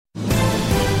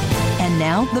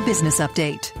now, the business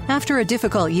update. After a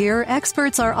difficult year,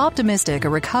 experts are optimistic a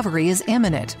recovery is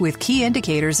imminent, with key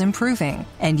indicators improving.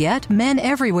 And yet, men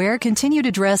everywhere continue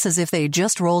to dress as if they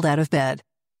just rolled out of bed.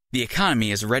 The economy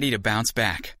is ready to bounce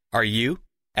back. Are you?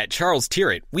 At Charles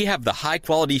Tirrett, we have the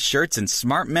high-quality shirts and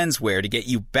smart menswear to get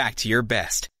you back to your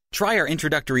best. Try our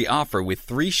introductory offer with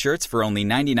 3 shirts for only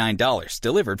 $99,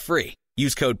 delivered free.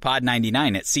 Use code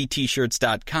POD99 at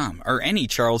ctshirts.com or any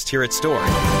Charles Tirrett store.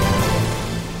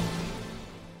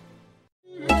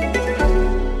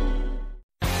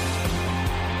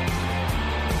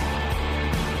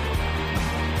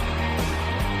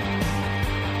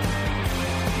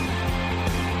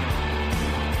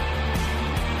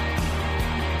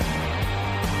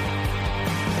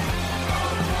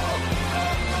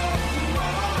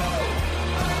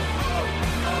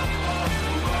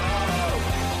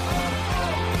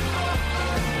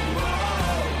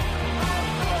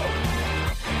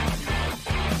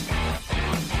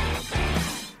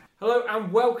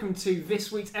 And welcome to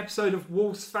this week's episode of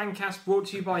Wolves Fancast, brought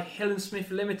to you by Hill & Smith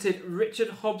Limited. Richard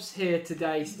Hobbs here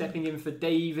today, stepping in for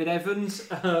David Evans.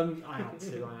 I had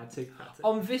to.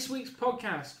 On this week's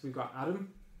podcast, we've got Adam.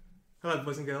 Hello,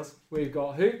 boys and girls. We've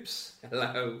got Hoops.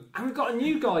 Hello. And we've got a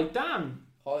new guy, Dan.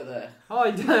 Hi there.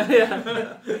 Hi, Dan.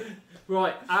 Yeah.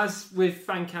 Right, as with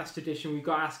Fancast edition, we've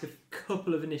got to ask a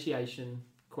couple of initiation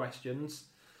questions.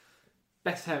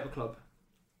 Best hair at the club?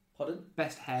 Pardon?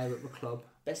 Best hair at the club.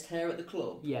 Best hair at the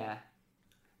club? Yeah.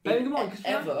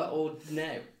 Ever or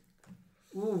now?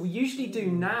 Well, we usually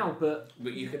do now, but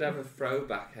you could have a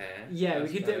throwback hair. Yeah, we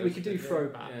could do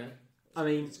throwback. Yeah. I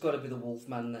mean, it's got to be the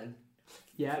Wolfman then.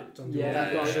 Yeah, John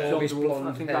Wolf.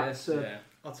 I think that's.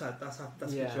 I'll take that's a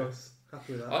good choice.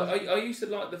 Happy with that. I used to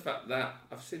like the fact that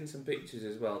I've seen some pictures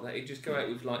as well that he'd just go out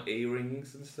with like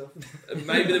earrings and stuff. And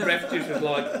maybe the ref just was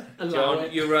like, "John,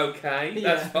 you're okay.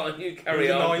 That's fine. You carry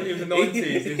on." In the 90s,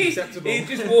 it was acceptable. He'd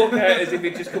just walk out as if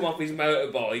he'd just come off his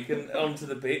motorbike and onto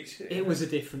the pitch. It was a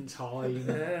different time.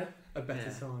 Yeah. A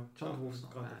better time. John Wolf's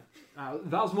not bad.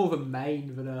 That was more of a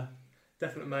main than a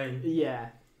definite main. Yeah.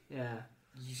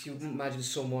 You wouldn't imagine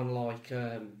someone like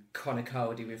Conor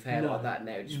Cody with hair like that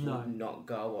now just would not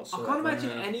go whatsoever. I can't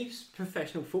imagine any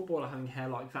professional footballer having hair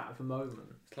like that at the moment.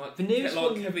 It's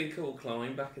like Kevin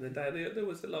Kilcline back in the day. There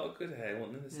was a lot of good hair,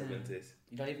 wasn't there, in the 70s?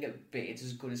 You don't even get beards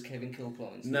as good as Kevin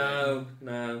Kilcline's. No.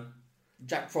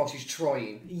 Jack Frost is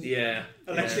trying. Yeah.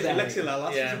 Alexi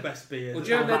Lalas was the best beard. Well,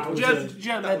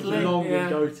 Joe Medley. Long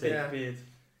goatee. Beard.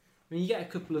 I mean, you get a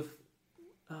couple of...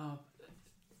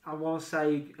 I want to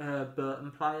say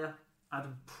Burton player had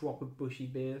a proper bushy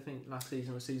beard, I think, last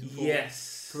season or season 4.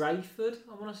 Yes. Brayford,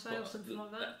 I want to say, or something like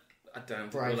that. I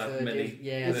don't Brayford, that many.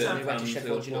 Yeah, he went to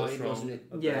Sheffield United, wasn't it?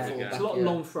 Yeah, it's a lot of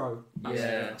long throw.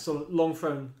 Yeah. So long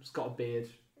throw's got a beard.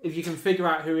 If you can figure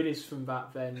out who it is from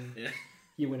that, then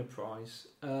you win a prize.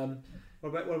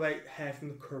 What about hair from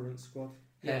the current squad?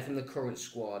 Hair from the current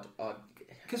squad.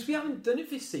 Because we haven't done it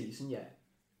this season yet.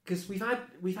 Because we've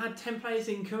had 10 players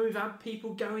income, we've had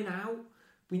people going out.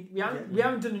 We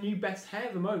haven't done a new best hair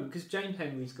at the moment because James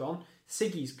Henry's gone,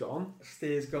 Siggy's gone,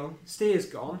 Steer's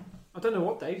gone. I don't know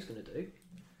what Dave's going to do.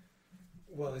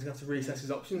 Well, he's going to have to reassess his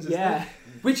options. Isn't he?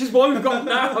 Which is why we've got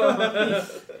now.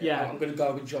 Yeah, I'm going to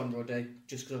go with John Ruddy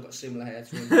just because I've got similar hair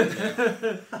to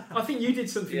him. I think you did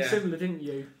something similar, didn't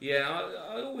you? Yeah,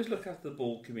 I always look after the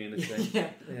ball community. Yeah,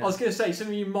 I was going to say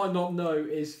something you might not know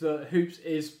is that Hoops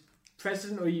is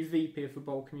President or are you VP of the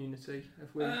bowl community?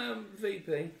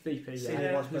 VP. VP,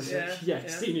 Senior Vice President.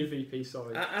 Senior VP,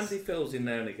 sorry. Andy fills in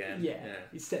now and again. Yeah.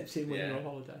 He steps in when you're on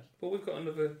holiday. But we've got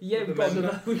another...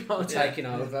 We've got taking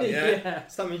over. Yeah.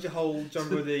 So that means you hold John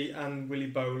Ruddy and Willie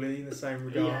Bowley in the same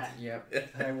regard. Yeah.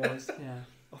 Hair-wise. Yeah.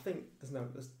 I think there's no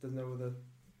other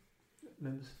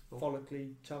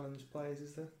follically challenged players,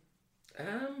 is there?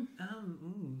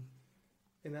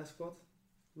 In that squad?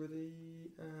 Ruddy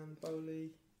and Bowley...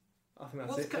 I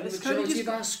think that's The majority of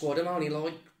our squad are only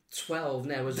like 12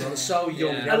 now as well. They're so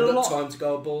young, they haven't got time to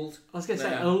go bald. I was going to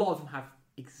say, and a lot of them have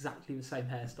exactly the same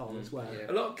hairstyle as well. Yeah.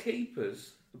 A lot of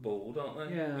keepers are bald, aren't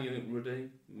they? Yeah. Ruddy,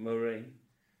 Murray,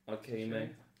 Ikeme.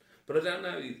 But I don't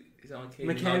know, is Ikeme...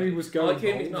 McCary was going bald.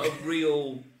 Ikeme's not a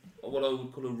real... what I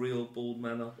would call a real bald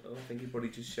man. I think he probably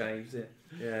just shaves it.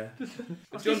 Yeah.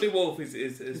 John DeWolf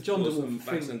is John DeWolf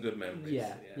back some good memories.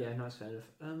 Yeah, nice fair enough.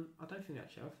 I don't think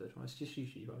actually I've third one. It's just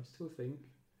usually I still think.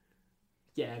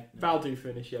 Yeah, that'll do for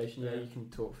initiation. Yeah, you can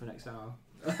talk for the next hour.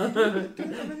 Do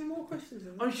you have any more questions?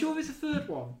 I'm sure there's a third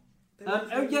one.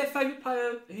 Favourite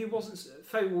player who wasn't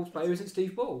favourite Wolves player isn't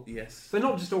Steve Ball. Yes. They're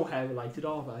not just all hair related,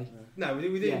 are they? No,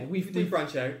 we do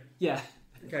branch out. Yeah.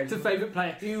 Okay. It's a favourite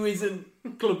player who isn't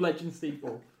club legend Steve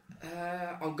Ball.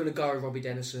 I'm going to go with Robbie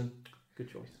Dennison.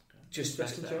 Good choice. Just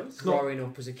choice. growing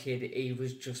up as a kid, he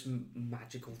was just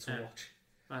magical to watch.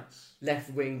 That's left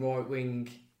wing, right wing,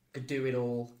 could do it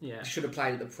all. Yeah. Should have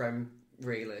played at the Prem,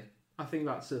 really. I think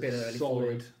that's a bit early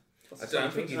solid. I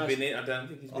don't think he's been in. I don't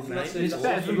think he's been named. It's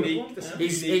better than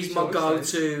He's my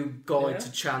go-to guy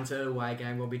to chant at away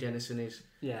game. Robbie Dennison is.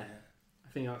 Yeah, I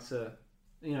think that's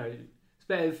it's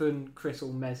better than Chris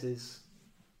or Mez's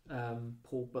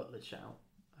Paul Butler shout.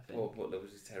 I think. Paul Butler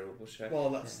was a terrible shout. Well,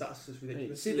 that's just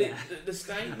ridiculous. See the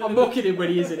statement. I'm mocking him when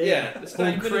he isn't here. Yeah, the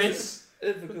statement Chris.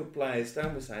 Of the good players,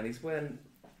 Dan was saying, is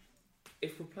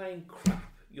if we're playing crap,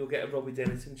 you'll get a Robbie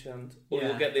Dennison chant, or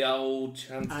you'll get the old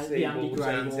chant, the Andy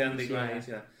Gray Andy Gray.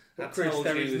 Yeah. But Chris,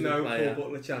 there is no Paul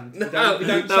Butler chant. No, we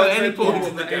don't no, any Paul point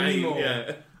in the game. Anymore.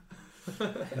 Yeah.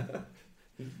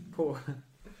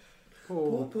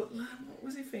 Paul Butler, what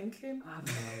was he thinking? I don't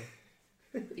know.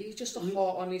 He's just a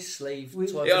heart on his sleeve.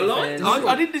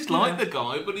 I didn't dislike the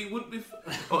guy, but he wouldn't be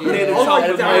near the top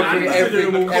of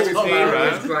every player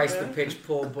who's graced the pitch.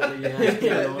 Paul Butler,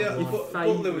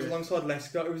 Butler was alongside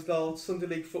Lescott, who was the old Sunday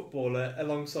League footballer,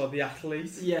 alongside the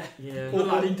athlete. Yeah. Paul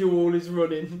Butler didn't do all his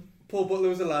running. Paul Butler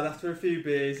was a lad after a few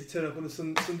beers. He'd turn up on the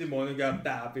Sunday morning and go,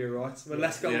 that'll be alright. But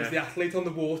Lescott was the athlete on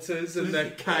the waters and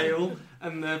the kale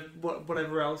and the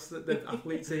whatever else that the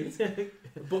athletes eat.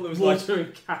 Butler was water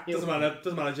and kale.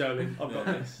 Doesn't matter, Jolie. I've got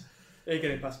this. You're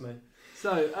getting past me.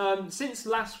 So, since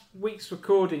last week's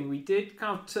recording, we did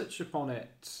kind of touch upon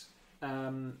it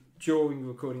during the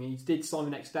recording. He did sign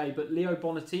the next day, but Leo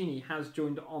Bonatini has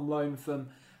joined on loan from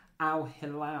Al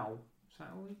Hilal. Is that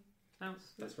how we pronounce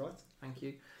it? That's right. Thank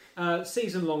you.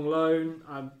 Season-long loan.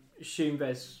 I assume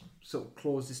there's sort of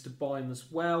clauses to buy him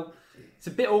as well. It's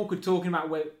a bit awkward talking about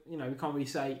where, we can't really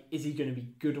say, is he going to be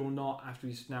good or not after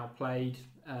he's now played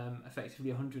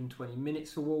effectively 120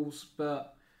 minutes for Wolves.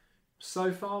 But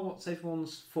so far, what's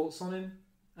everyone's thoughts on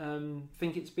him?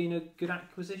 Think it's been a good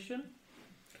acquisition?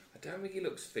 I don't think he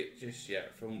looks fit just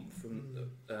yet from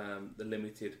the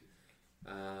limited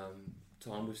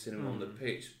time we've seen him on the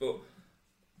pitch. But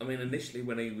I mean, initially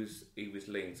when he was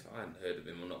linked, I hadn't heard of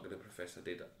him. I'm not going to profess I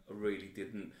did. I really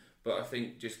didn't. But I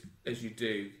think just as you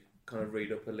do, kind of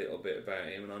read up a little bit about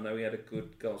him, and I know he had a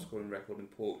good goal scoring record in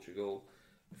Portugal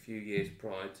a few years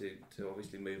prior to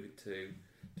obviously moving to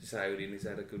Saudi, and he's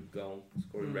had a good goal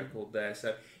scoring record there.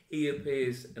 So he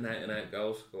appears an out and out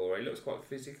goal scorer. He looks quite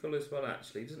physical as well.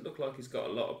 Actually, he doesn't look like he's got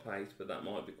a lot of pace, but that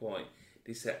might be quite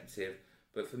deceptive.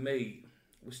 But for me,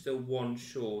 we're still one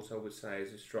short, I would say,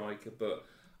 as a striker. But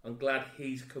I'm glad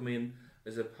he's come in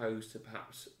as opposed to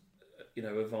perhaps, a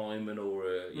Weimann or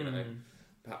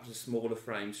perhaps a smaller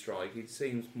frame striker. He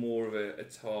seems more of a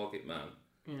target man.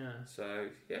 Yeah. So,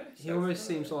 yeah. He almost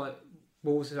seems like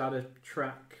Wolves have had a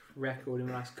track record in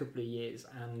the last couple of years,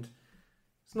 and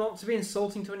it's not to be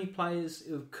insulting to any players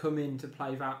who have come in to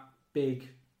play that big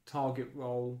target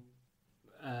role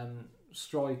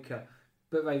striker,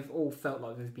 but they've all felt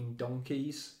like they've been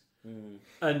donkeys.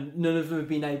 And none of them have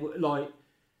been able,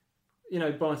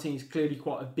 Bonatini's clearly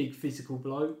quite a big physical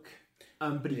bloke,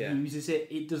 but he uses it.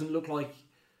 It doesn't look like,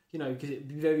 because it'd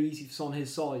be very easy for someone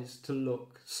his size to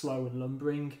look slow and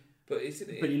lumbering. But isn't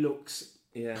it? But he looks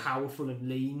powerful and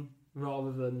lean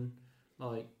rather than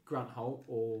like Grant Holt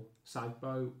or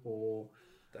Sagbo or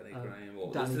Danny Graham.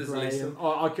 Or Danny Graham.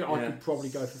 I could probably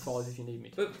go for 5 if you need me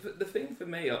to. But the thing for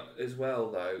me as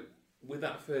well, though, with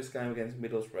that first game against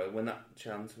Middlesbrough, when that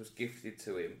chance was gifted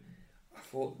to him, I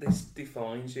thought, this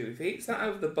defines you. If he hits that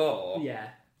over the bar,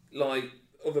 like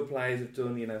other players have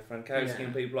done, Frankowski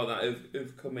and people like that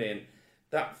who've come in,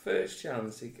 that first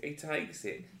chance, he takes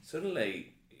it.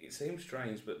 Suddenly, it seems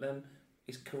strange, but then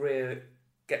his career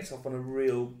gets off on a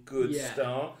real good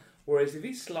start. Whereas if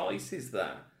he slices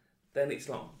that, then it's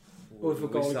like, or if a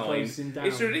goal closes him down.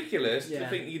 It's ridiculous to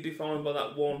think you're defined by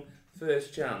that one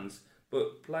first chance,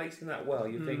 but placing that well,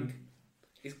 you think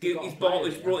he's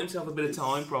brought himself a bit of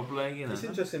time, probably. It's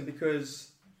interesting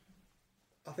because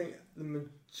I think the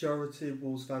majority of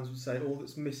Wolves fans would say all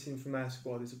that's missing from our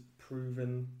squad is a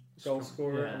proven goal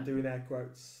scorer. I'm doing air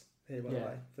quotes here, by the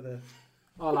way, for the.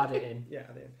 I'll add it in.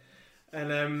 Add it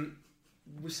in. And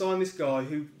we signed this guy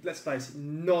who, let's face it,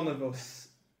 none of us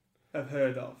have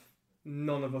heard of.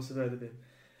 None of us have heard of him.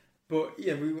 But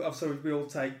we all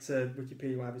take to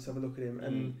Wikipedia and have a look at him,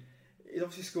 and he's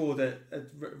obviously scored at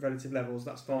relative levels.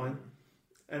 That's fine.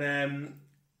 And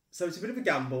so it's a bit of a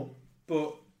gamble,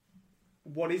 but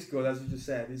what is good, as you just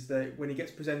said, is that when he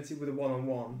gets presented with a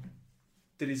one-on-one,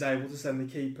 that he's able to send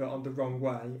the keeper on the wrong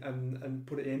way and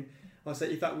put it in. I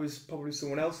say if that was probably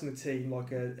someone else in the team,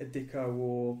 like a Dicko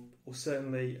or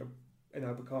certainly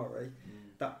an Bakari,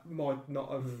 that might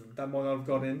not have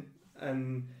got in.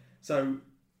 And so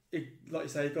like you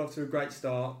say, he got off to a great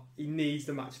start. He needs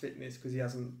the match fitness because he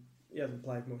hasn't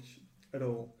played much at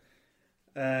all.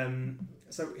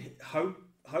 So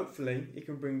hopefully he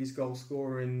can bring his goal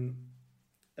scoring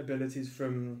abilities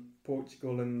from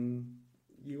Portugal and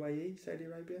UAE, Saudi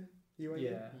Arabia,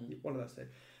 one of those two.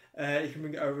 He can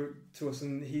bring it over to us,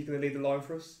 and he's going to lead the line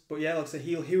for us. But yeah, like I say,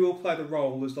 he will play the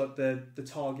role as like the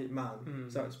target man,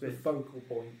 so to speak, the focal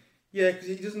point. Yeah, because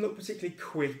he doesn't look particularly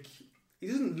quick. He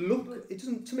doesn't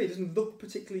look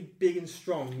particularly big and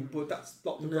strong, but that's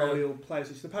not the role he'll play.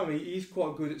 So apparently he's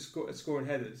quite good at scoring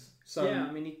headers. So yeah,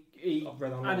 I mean he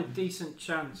had a decent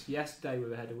chance yesterday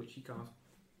with a header, which he kind of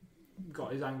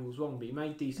got his angles wrong, but he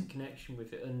made decent connection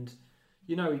with it, and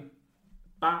he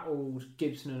battled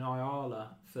Gibson and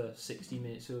Ayala for 60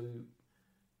 minutes. So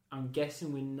I'm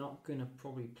guessing we're not going to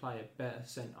probably play a better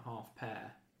centre half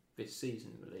pair this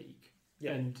season in the league.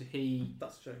 Yeah, and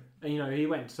that's true. And he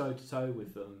went toe to toe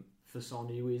with them for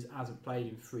Sonny, who hasn't played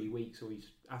in 3 weeks, or he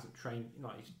hasn't trained.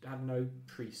 He's had no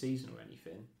pre-season or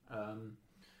anything.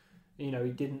 He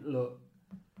didn't look.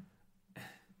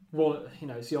 Well,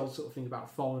 it's the old sort of thing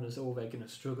about foreigners. All they're going to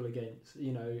struggle against,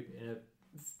 in a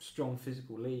strong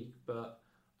physical league. But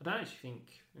I don't actually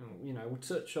think, we'll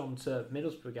touch on to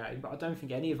Middlesbrough game, but I don't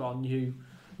think any of our new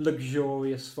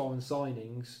luxurious foreign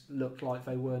signings looked like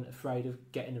they weren't afraid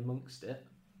of getting amongst it.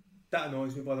 That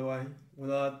annoys me, by the way.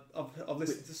 When I've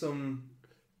listened to some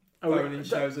phone-in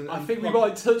shows, and I think we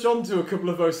might touch on to a couple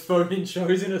of those phone-in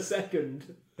shows in a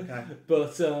second. Okay,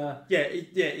 but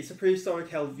it's a prehistoric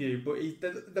held view, but he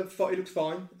looks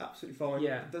fine, absolutely fine.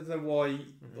 Yeah, I don't know why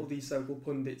all these so-called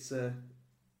pundits are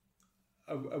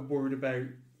worried about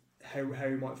how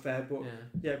he might fare,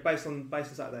 but based on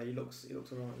Saturday, he looks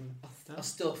alright. I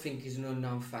still think he's an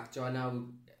unknown factor. I know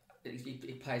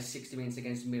he played 60 minutes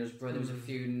against Middlesbrough. There was a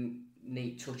few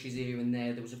neat touches here and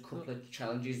there. There was a couple of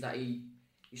challenges that he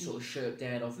sort of shirked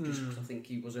out of just because I think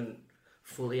he wasn't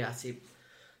fully at it.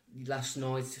 Last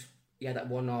night he had that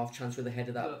 1.5 chance with a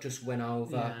header that just went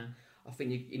over. Yeah. I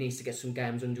think he needs to get some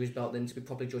games under his belt then to be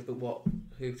properly judged. But what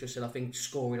Hoop just said, I think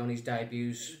scoring on his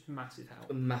debuts, massive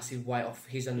help, a massive weight off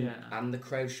his and the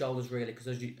crowd's shoulders really. Because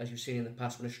as you've seen in the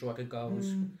past, when a striker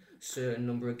goes certain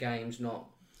number of games not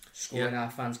scoring,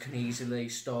 our fans can easily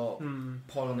start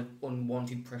piling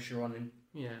unwanted pressure on him.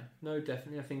 Yeah, no,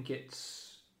 definitely. I think it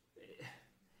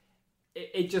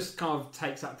just kind of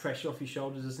takes that pressure off your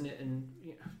shoulders, doesn't it? And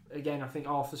again, I think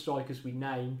half the strikers we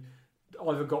named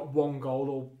either got one goal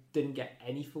or didn't get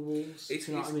any for Wolves. It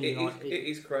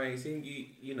is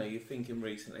crazy. You're thinking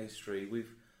recent history with,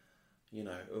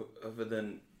 other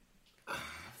than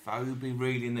Phoebe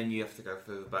really, and then you have to go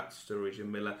further back to Sturridge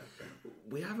and Miller.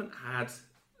 We've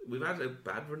had a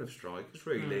bad run of strikers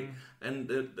really, and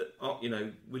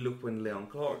we look when Leon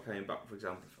Clark came back, for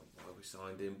example. Why we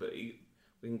signed him, but we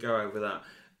can go over that.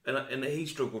 And he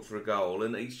struggled for a goal,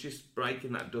 and he's just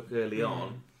breaking that duck early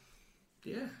on.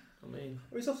 Yeah. I mean,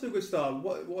 it's off to a good start.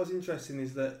 What was interesting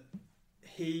is that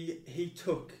he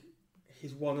took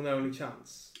his one and only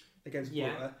chance against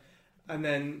Porter, and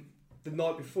then the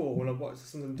night before when I watched the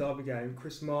Sunderland Derby game,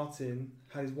 Chris Martin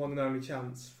had his one and only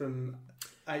chance from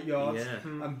 8 yards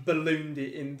and ballooned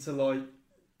it into like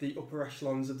the upper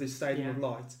echelons of this Stadium of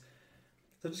Light.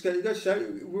 So just go to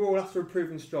show we're all after a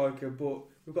proven striker, but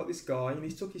we've got this guy and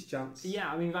he's took his chance. Yeah,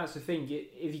 I mean that's the thing.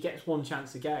 If he gets one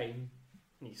chance a game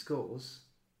and he scores.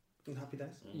 Happy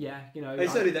days. Yeah,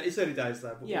 it's early days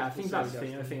though. Yeah, I think that's the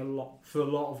thing. I think for a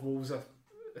lot of Wolves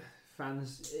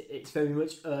fans, it's very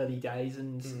much early days,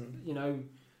 and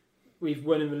we've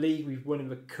won in the league, we've won in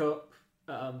the cup,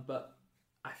 but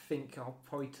I think I'll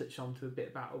probably touch on to a bit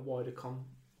about a wider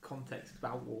context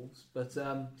about Wolves. But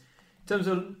in terms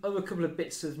of other couple of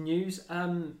bits of news,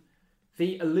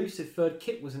 the elusive third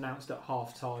kit was announced at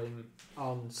half-time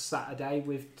on Saturday,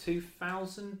 with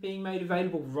 2,000 being made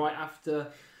available right after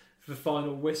the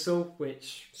final whistle,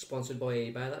 which sponsored by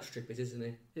eBay. That strip isn't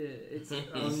it? It's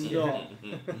not.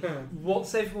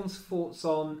 What's everyone's thoughts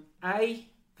on A,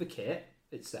 the kit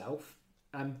itself,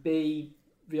 and B,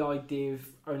 the idea of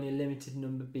only a limited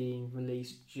number being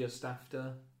released just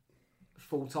after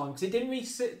full time? Because it didn't really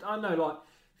sit. I know,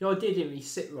 the idea didn't really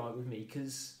sit right with me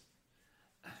because,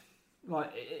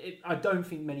 I don't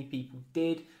think many people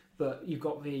did. But you've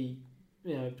got the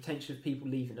potential of people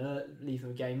leaving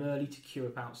the game early to queue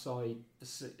up outside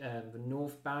the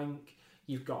North Bank.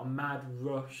 You've got a mad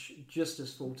rush just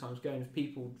as full time's going of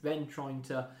people then trying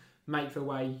to make their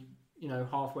way,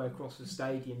 halfway across the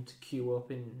stadium to queue up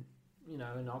in, and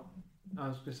I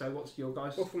was going to say, what's your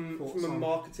guys' thoughts from a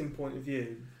marketing point of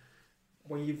view,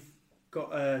 when you've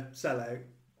got a sellout,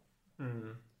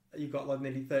 you've got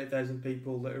nearly 30,000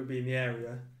 people that will be in the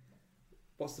area.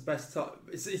 what's the best time?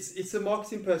 It's a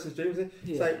marketing person's dream, isn't it?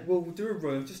 Yeah. Say, well, we'll do a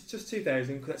run of just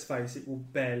 2,000, because let's face it, we'll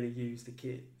barely use the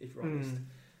kit, if we're honest.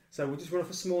 So we'll just run off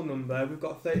a small number. We've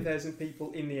got 30,000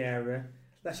 people in the area.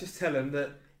 Let's just tell them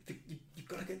that you've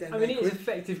got to get down there. I mean, it is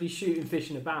effectively shooting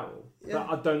fish in a barrel. Yeah. But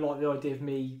I don't like the idea of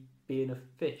me being a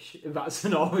fish in that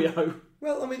scenario.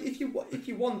 Well, I mean, if you want it, if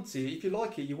you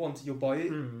like it, you want it, you'll buy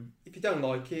it. If you don't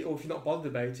like it, or if you're not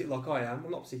bothered about it, like I am,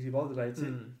 I'm not particularly bothered about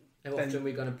it. How often are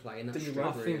we going to play in that street?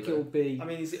 I think it'll be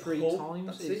is it 3 Hull? times.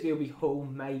 That's it? It'll be Hull,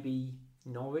 maybe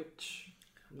Norwich.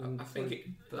 I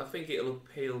think it'll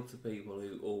appeal to people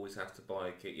who always have to buy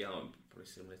a kit. Yeah, I'm probably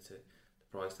similar to the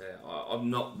price there.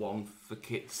 I'm not one for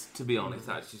kits, to be honest.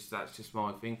 That's just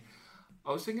my thing.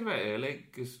 I was thinking about it earlier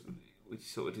because we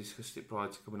sort of discussed it prior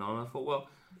to coming on. I thought, well,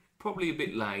 probably a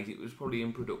bit late. It was probably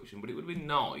in production, but it would have been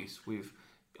nice with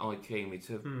iKemi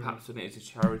to perhaps turn it into a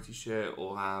charity shirt,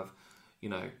 or have,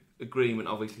 agreement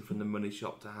obviously from the money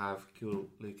shop to have Cure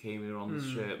Leukemia on the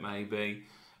shirt, maybe,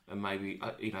 and maybe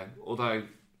although.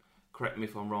 Correct me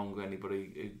if I'm wrong,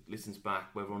 anybody who listens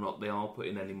back, whether or not they are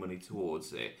putting any money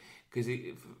towards it. Because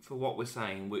for what we're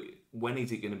saying, when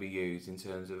is it going to be used in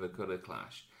terms of a colour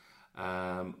clash?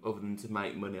 Other than to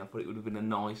make money, I thought it would have been a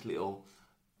nice little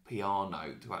PR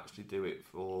note to actually do it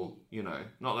for,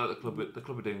 not that the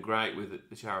club are doing great with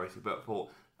the charity, but I thought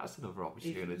that's another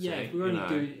opportunity. If we're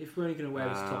only going to wear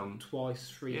this top twice,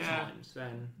 3 times,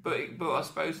 then... But I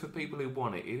suppose for people who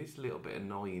want it, it is a little bit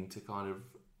annoying to kind of...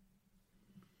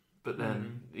 But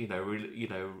then,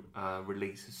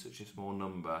 releases such a small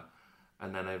number,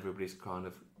 and then everybody's kind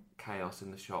of chaos in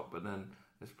the shop. But then,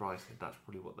 as Bryce said, that's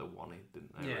probably what they wanted,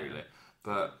 didn't they? Yeah. Really,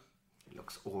 but it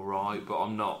looks all right. But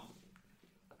I'm not.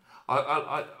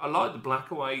 I like the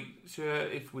black away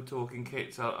shirt if we're talking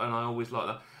kits, and I always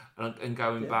like that. And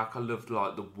going back, I loved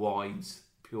like the whites,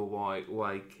 pure white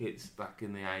away kits back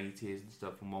in the 80s and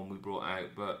stuff, and one we brought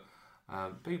out. But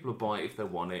people will buy it if they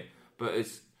want it. But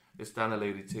as Dan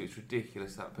alluded to, it's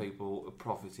ridiculous that people are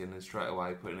profiting and straight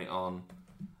away putting it on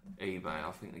eBay.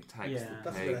 I think it takes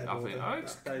the pig. I think,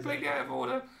 it's completely out of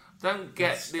order. Don't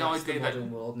get the idea that... That's the modern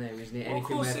world now, isn't it?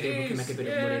 Anything where people can make a bit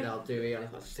of money, they'll do it.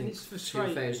 I think it's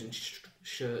frustrating. 2,000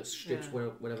 shirts, strips,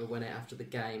 whatever went out after the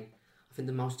game. I think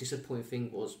the most disappointing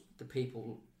thing was the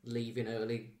people leaving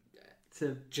early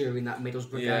during that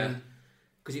Middlesbrough game.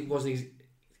 Because it wasn't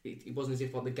as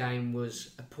if the game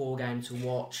was a poor game to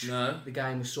watch. No. The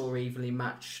game was sort of evenly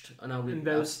matched. And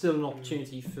there was still an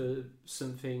opportunity for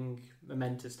something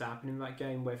momentous to happen in that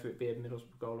game, whether it be a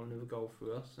Middlesbrough goal or another goal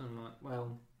for us. And I'm like,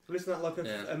 well... Well, isn't that like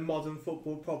a modern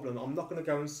football problem? I'm not going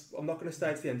to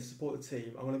stay to the end to support the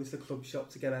team. I'm going to go to the club shop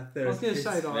to get our third. I was going to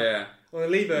say that. I'm going to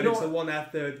leave early to want our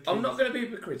third. Kids. I'm not going to be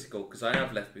hypocritical because I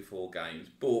have left before games,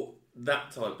 but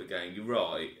that type of game, you're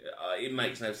right. It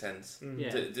makes no sense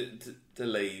to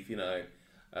leave,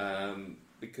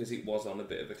 because it was on a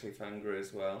bit of a cliffhanger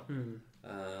as well.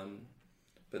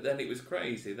 But then it was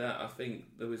crazy that I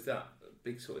think there was that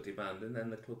big sort of demand, and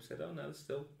then the club said, "Oh no, there's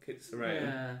still kits around."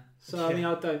 Yeah. So I mean,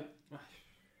 I don't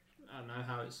know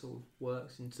how it sort of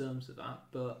works in terms of that,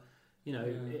 but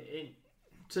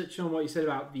touching on what you said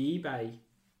about the eBay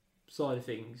side of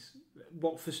things,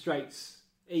 what frustrates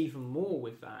even more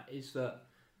with that is that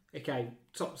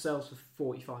top sells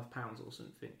for £45 or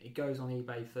something. It goes on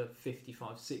eBay for £55,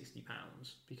 £60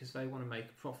 because they want to make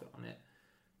a profit on it.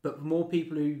 But the more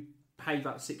people who pay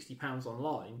that £60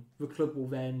 online, the club will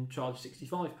then charge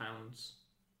 £65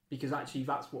 because actually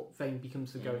that's what then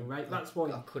becomes the going rate. That's why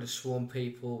I could have sworn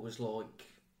people was like,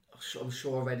 I'm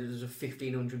sure I read it as a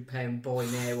 £1,500 buy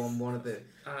now on one of the.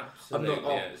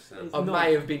 Absolutely, I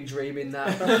may have been dreaming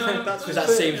that because that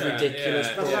seems ridiculous.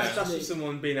 That's just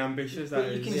someone being ambitious. That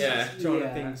is, trying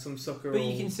to think some sucker. But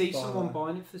you can see someone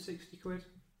buying it for £60,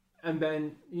 and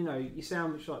then you see how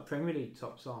much like Premier League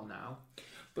tops are now.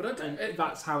 But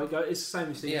that's how it goes. It's the same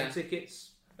with season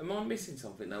tickets. Am I missing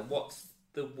something now? What's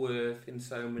the worth in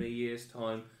so many years'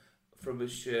 time from a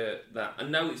shirt that I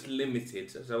know it's limited,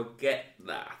 so I get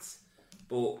that,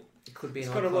 but it could be an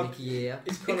iconic year.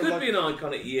 It could be an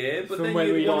iconic year, but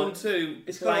then you want to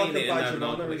it's kind of like the badge of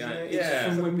honour, isn't it? Yeah,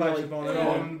 it's from badge of honour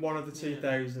on one of the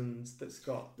 2000s that's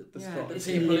got the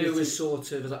people who was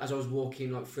sort of, as I was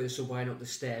walking through the subway and up the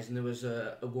stairs, and there was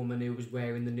a woman who was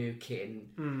wearing the new kit,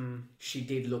 and she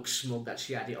did look smug that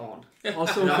she had it on. I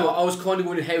was kind of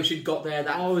wondering how she'd got there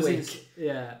that quick.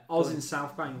 I was in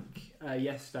South Bank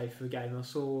yesterday for a game. I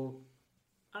saw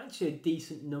actually a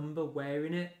decent number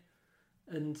wearing it.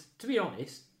 And to be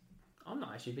honest, I'm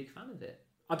not actually a big fan of it.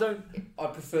 I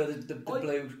prefer the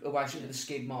blue away shirt with the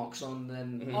skid marks on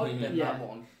than that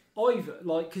one. Either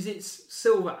because it's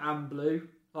silver and blue,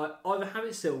 Like, either have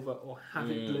it silver or have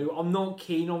it blue. I'm not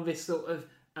keen on this sort of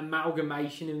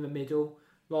amalgamation in the middle.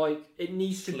 Like, it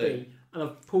needs to be, and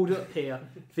I've pulled up here,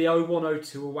 the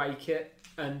 0102 away kit,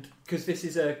 and because this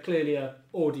is clearly a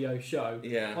audio show.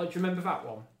 Yeah. Like, do you remember that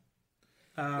one?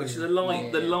 Which is the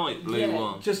light blue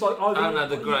one. Just like either, no,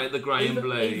 the grey and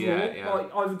blue. Yeah.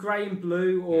 Like either grey and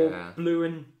blue or blue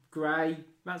and grey.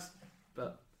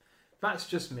 That's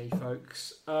just me,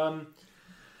 folks.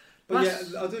 But yeah,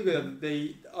 I do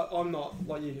agree. I'm not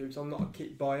like you, Hoops. I'm not a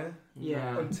kit buyer.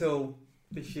 Yeah. Until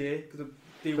this year, because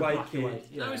the away kit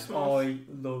I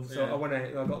love. So I went out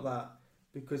and I got that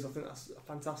because I think that's a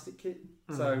fantastic kit.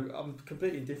 So I'm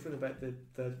completely indifferent about the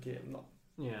third kit. I'm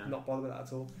not bothered with that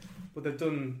at all. But they've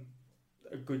done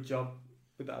a good job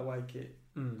with that away kit.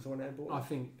 So I went out and bought it. I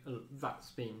think that's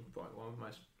been probably one of the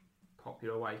most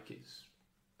popular away kits.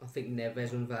 I think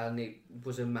Neves unveiling it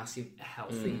was a massive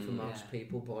help thing for most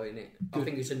people buying it. Good. I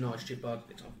think it's a nice trip, but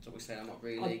as we say, I'm not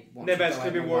really. Neves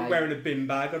could be wearing a bin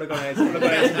bag. I'd have gone out and bought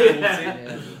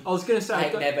it. I was going to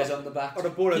say, Neves on the back. I'd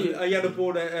have bought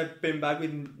a bin bag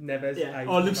with Neves. Yeah.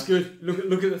 Oh, it looks good.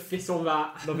 Look at the fit on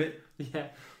that. Love it. Yeah.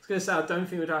 I was going to say, I don't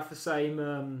think it would have the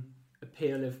same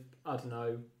appeal if, I don't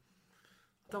know.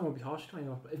 I don't want to be harsh,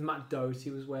 if Matt Doherty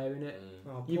was wearing it,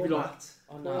 you'd be like,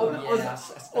 I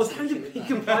was having to pick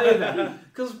a player then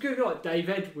because I was going to be like Dave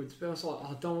Edwards, but I was like,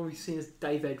 I don't want to be seen as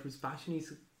Dave Edwards fashion.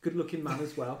 He's a good-looking man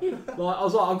as well. Like, I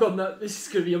was like, I've got no. This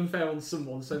is going to be unfair on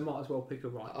someone, so might as well pick a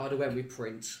right. I'd have went with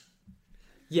Prince.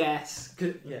 Yes,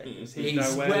 where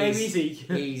is he?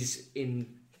 He's in.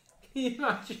 Can you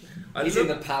imagine? He's in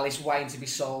the Palace, waiting to be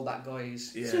sold. That guy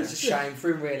is. Yeah. It's a shame for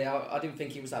him, really. I didn't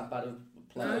think he was that bad of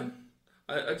a player.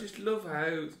 I just love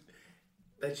how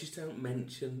they just don't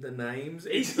mention the names.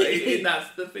 That's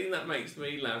the thing that makes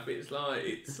me laugh. It's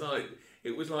like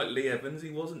it was like Lee Evans.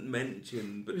 He wasn't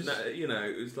mentioned, but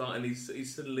it was like, and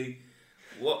he's suddenly.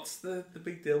 What's the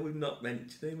big deal with not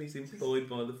mentioning him? He's employed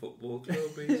by the football club.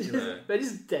 They're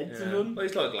just dead to them. Well,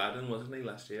 he's like Gladden, wasn't he,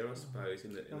 last year? I suppose.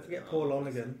 Don't forget Paul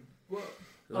Lonergan.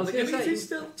 I was going to say, is he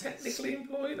still technically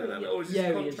employed? I don't know. Or is he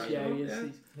is.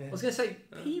 I was going to say,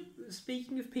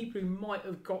 speaking of people who might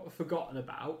have forgotten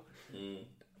about,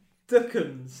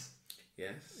 Duckens.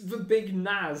 Yes. The big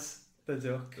Naz. The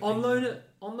Duck. On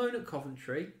loan at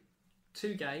Coventry,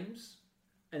 2 games,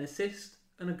 an assist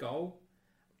and a goal,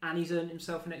 and he's earned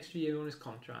himself an extra year on his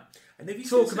contract. And if you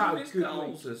talk about his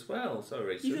goals as well, some of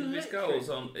his goals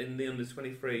in the under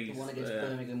 23s. The one against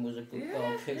Birmingham was a good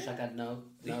goal. Kuszak had no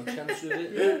chance with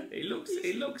it.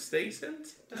 He looks decent.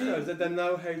 They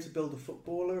know how to build a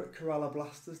footballer at Kerala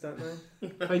Blasters, don't they?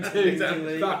 They do.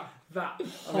 That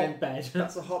hotbed.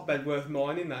 That's a hotbed worth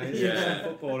mining, that is.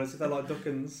 Footballers, if they're like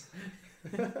Duckens.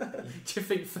 Do you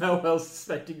think Farewell's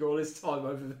spending all his time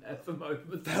over there at the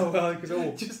moment? Farewell,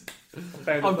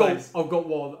 because I've got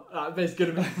one. There's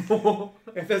going to be more.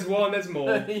 If there's one, there's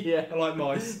more. Yeah. I like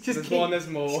mice. There's one, there's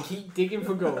more. Just keep digging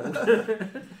for gold.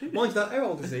 Mine's that. How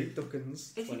old is he,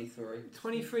 Duckens? 23.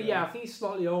 23, yeah. I think he's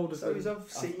slightly older. So he's of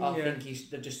senior. I think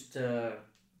they're just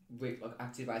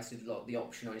activated the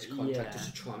option on his contract just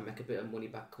to try and make a bit of money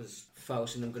back, because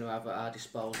Fosun I'm going to have at our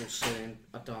disposal soon.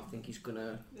 I don't think he's going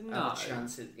to have a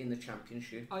chance in the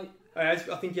Championship. I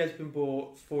think he has been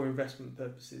bought for investment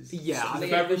purposes. Yeah,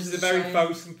 which is a very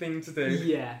Fosun thing to do.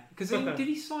 Yeah, because did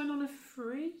he sign on a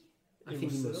free? I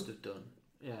think he must have done.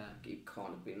 Yeah, it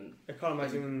can't have been. I can't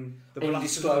imagine the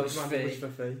undisclosed fee.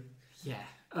 Yeah,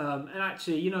 and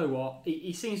actually, you know what?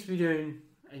 He seems to be doing.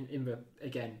 In the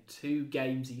 2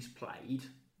 games he's played,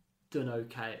 done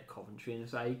okay at Coventry, and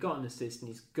he got an assist and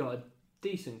he's got a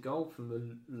decent goal from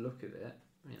the look of it.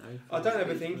 I don't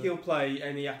ever think he'll play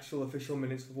any actual official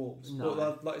minutes for Wolves. No.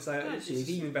 But like I say, it's just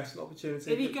an investment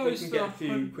opportunity. If he goes, we can get a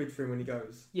few quid for him when he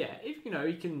goes. Yeah, if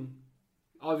he can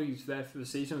either he's there for the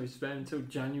season or he's there until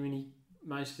January and he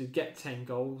managed to get 10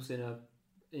 goals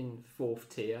in 4th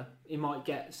tier, he might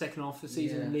get second half of the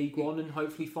season in League One and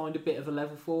hopefully find a bit of a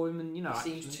level for him. And it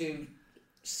seems too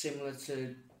similar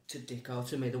to Dicko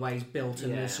to me, the way he's built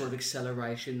and the sort of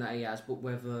acceleration that he has. But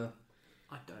whether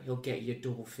he'll get you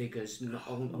double figures,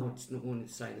 I wouldn't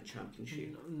say in the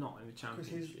Championship. Not in the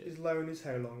Championship. Because his loan is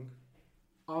how long?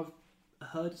 I've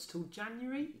heard it's till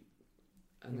January,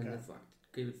 and then they've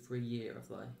give it for a year, have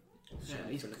they?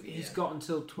 Yeah, he's got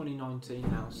until 2019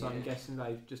 now, so I'm guessing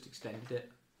they've just extended it.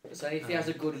 So if he has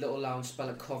a good little loan spell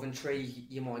at Coventry,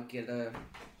 you might get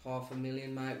 $500,000,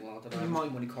 mate. Well, I don't know how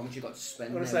much money Coventry got to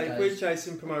spend. I want to say, if we're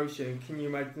chasing promotion, can you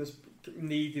imagine us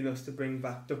needing us to bring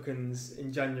back Duckens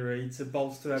in January to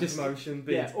bolster our promotion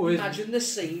bid? Yeah, or imagine the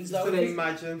scenes though.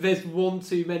 There's one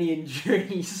too many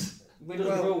injuries.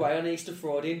 Middlesbrough away on Easter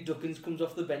Friday and Duckens comes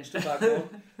off the bench to bag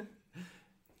one.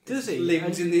 Does he?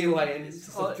 Limbs in the away end.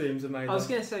 It's what dreams are made I was of.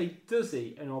 going to say, does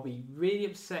he? And I'll be really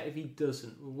upset if he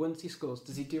doesn't. Once he scores,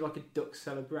 does he do like a duck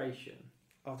celebration?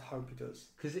 I'd hope he does.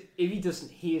 Because if he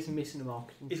doesn't, he is missing a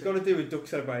marketing He's trick. got to do a duck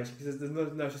celebration because there's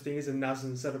no such thing as a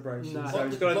Nazen celebration. No. So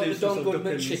he's got to do some Don sort of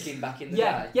Goodman duckins. chicken back in the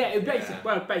Yeah, day. yeah. Basically, Yeah.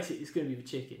 well, basically, it's going to be the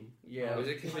chicken. Yeah. Was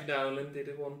it Kevin Nolan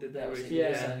did one? Did That they? was it,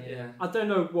 Yeah. I don't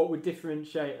know what would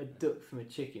differentiate a duck from a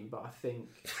chicken, but I think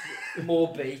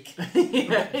More beak.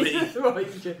 yeah, it's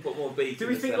right. Put more beak. Do in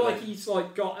we the think cellar. like he's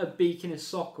like got a beak in a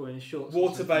sock or in his shorts? or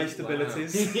Water-based something?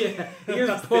 abilities. Yeah, he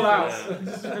just pull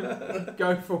out,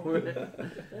 go for it.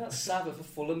 That Sava for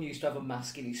Fulham used to have a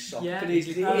mask in his sock. Yeah. He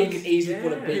could easily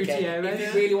pull a big head. Gutierrez.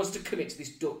 If he really wants to commit to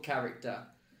this duck character,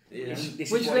 Yeah. this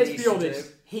is Which, what let's he be needs to honest,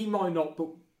 do. he might not, but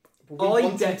But we I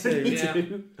wanted definitely to. Yeah.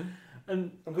 do.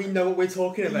 And And we know what we're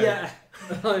talking about. yeah,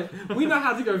 we know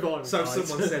how to go viral. So guys.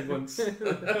 someone said once.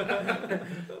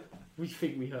 We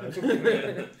think we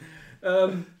heard.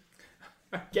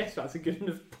 I guess that's a good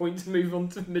enough point to move on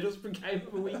to Middlesbrough game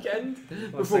of the weekend.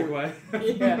 Nice segue.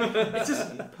 Yeah, it's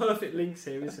just perfect links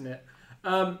here, isn't it?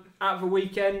 At the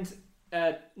weekend,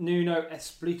 Nuno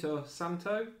Espirito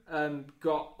Santo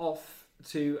got off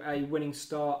to a winning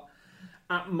start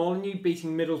at Molineux,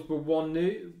 beating Middlesbrough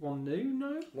 1-0. 1-0,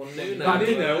 no? One new I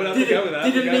didn't know. We'll have to go with that.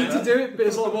 Didn't We'll go need with to do it, but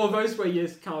it's like one of those where you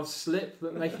kind of slip,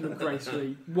 but making them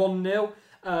gracefully.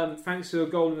 1-0, thanks to a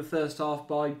goal in the first half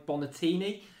by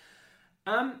Bonatini.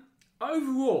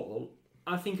 Overall,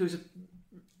 I think it was a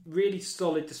really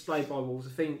solid display by Wolves.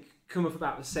 I think come up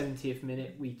about the 70th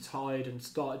minute, we tired and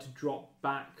started to drop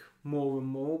back more and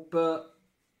more, but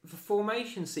the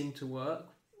formation seemed to work.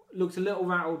 Looked a little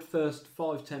rattled first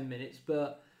 5-10 minutes,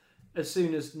 but as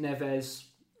soon as Neves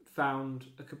found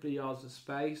a couple of yards of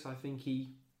space, I think he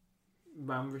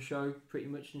ran the show pretty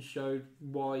much and showed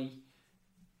why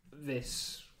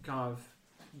this kind of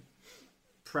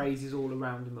praise is all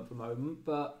around him at the moment.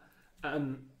 But I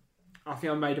think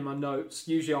I made in my notes.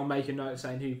 Usually I'll make a note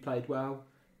saying who played well,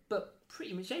 but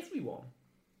pretty much everyone.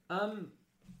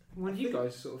 When do you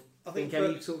guys sort of think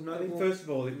any sort of I think notable? first of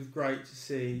all, it was great to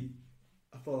see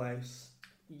a full house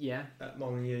Yeah, at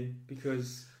Molineux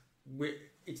because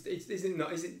isn't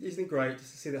it great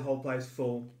just to see the whole place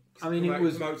full? I mean, it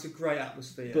was promotes a great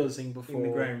atmosphere buzzing before in the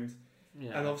ground,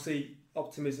 Yeah. and obviously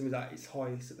optimism is at its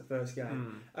highest at the first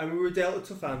game. And we were dealt a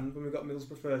tough hand when we got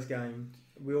Middlesbrough first game.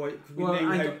 We knew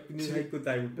how good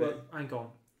they would be. Well, hang on.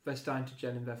 They're starting to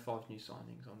gel in their 5 new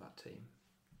signings on that team.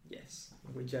 Yes,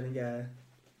 with Jennings.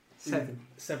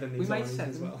 7. New We made signings 7.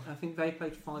 as well. I think they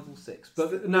played 5 or 6.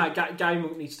 But no, Gary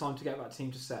Monk needs time to get that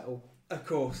team to settle. Of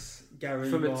course, Gary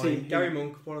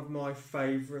Monk, one of my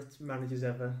favourite managers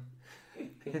ever.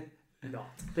 Not.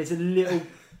 There's a little.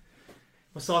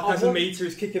 My sarcasm meter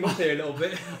is kicking up here a little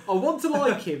bit. I want to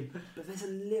like him, but there's a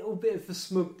little bit of the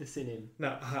smugness in him.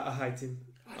 No, I hate him.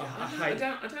 I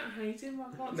don't hate him.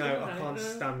 I can't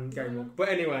stand Gary Monk. But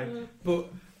anyway,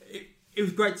 it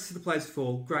was great to see the players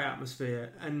fall. Great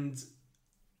atmosphere, and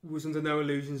was under no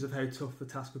illusions of how tough the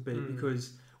task would be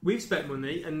because we've spent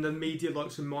money, and the media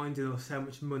likes reminding us how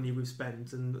much money we've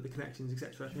spent and the connections,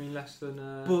 etc. Do you mean less than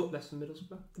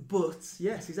Middlesbrough? But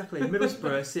yes, exactly.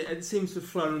 Middlesbrough, it seems to have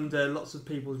flown under lots of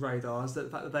people's radars. That the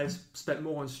fact that they've spent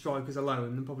more on strikers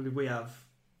alone than probably we have,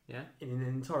 in an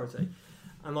entirety.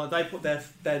 And like they put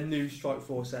their new strike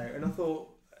force out, and I thought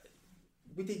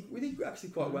we did actually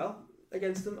quite well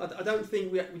against them. I don't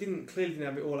think we clearly didn't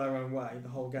have it all our own way the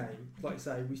whole game. Like I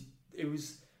say, it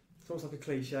was. It's almost like a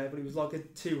cliche, but it was like a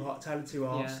tale of two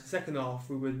halves. Yeah. Second half,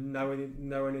 we were nowhere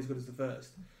near as good as the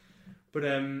first. But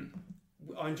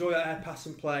I enjoy our pass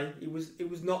and play. It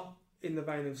was not in the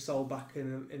vein of Solback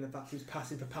in the fact he was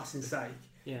passing for passing's sake.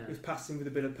 Yeah. He was passing with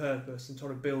a bit of purpose and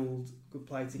trying to build good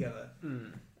play together.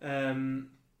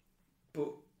 But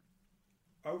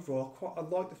overall, I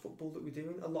like the football that we're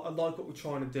doing. I like what we're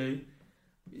trying to do.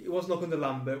 It wasn't like under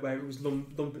Lambert where it was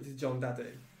lump it to John Daddy.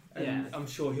 And I'm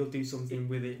sure he'll do something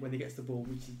with it when he gets the ball,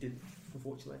 which he didn't,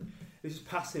 unfortunately. This is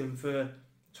passing for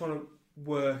trying to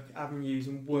work avenues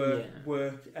and work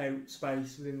out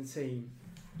space within the team.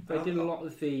 They did a lot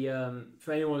of the.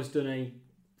 For anyone who's done any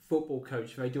football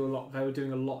coach, they were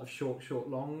doing a lot of short,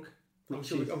 long. I'm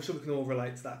sure we can all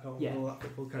relate to that, can't we? All that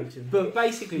football coaching. But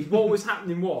basically, what was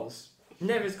happening was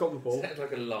Neves got the ball. Sounds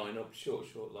like a line-up, short,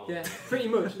 long. Yeah, pretty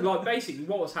much. Like basically,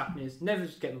 what was happening is Neves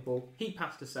was getting the ball. He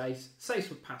passed to Sace. Sace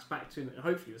would pass back to him, and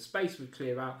hopefully the space would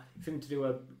clear out for him to do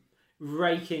a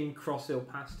raking cross-hill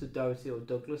pass to Doherty or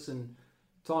Douglas. And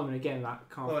time and again, that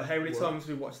can't. How many work. times have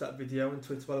we watched that video on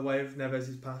Twitter, by the way, of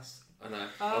Neves' pass? I know.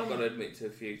 I've got to admit to a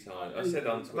few times. I said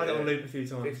on Twitter. I've had it on loop a few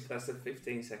times. That's a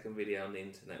 15-second video on the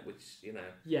internet, which, you know,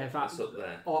 Yeah, that's up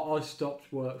there. I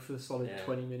stopped work for the solid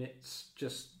 20 minutes. I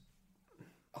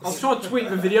was I trying to tweet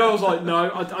the video. I was like,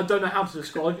 no, I don't know how to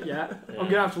describe it yet. I'm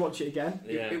going to have to watch it again.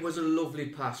 Yeah. It was a lovely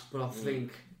pass, but I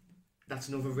think that's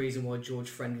another reason why George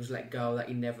Friend was let go, that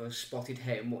he never spotted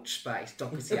how much space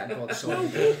Doherty had by the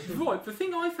side. Right, the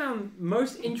thing I found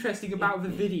most interesting about the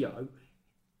video,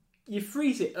 you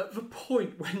freeze it at the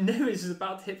point when Neves is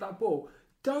about to hit that ball.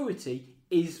 Doherty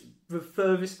is the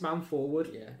furthest man forward.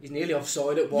 Yeah, he's nearly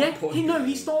offside at one point.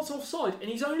 He starts offside, and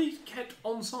he's only kept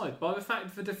onside by the fact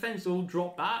that the defence all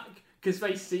drop back because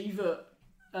they see that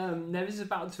Neves is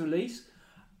about to release.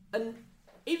 And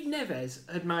if Neves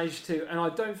had managed to, and I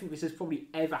don't think this has probably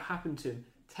ever happened to him,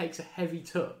 takes a heavy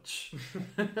touch,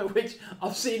 which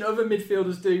I've seen other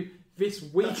midfielders do this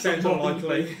week. That sounds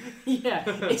unlikely. Yeah,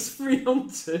 it's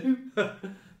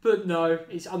 3-on-2. But no,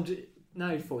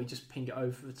 I thought he'd just ping it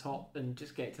over the top and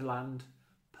just get it to land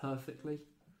perfectly.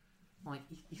 Like,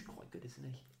 he's quite good, isn't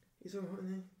he? He's alright,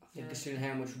 isn't he? I think considering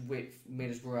how much width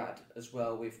Middlesbrough had as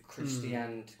well with Christie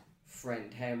and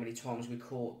Friend, how many times we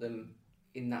caught them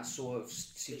in that sort of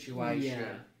situation.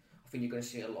 Yeah. I think you're going to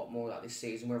see a lot more of that this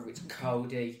season, whether it's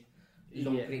Cody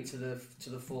lumping it to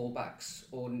the full-backs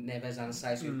or Neves and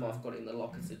Says, we've both got it in the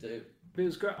locker to do. But it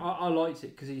was great. I liked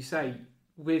it because you say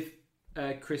with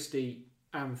Christie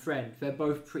and Friend, they're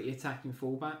both pretty attacking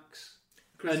fullbacks.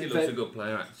 Christie looks a good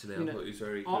player, actually. I thought he was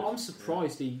very good. I'm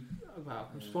surprised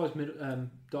I'm surprised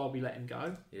Derby let him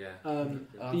go. Yeah. I'm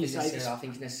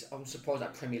surprised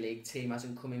that Premier League team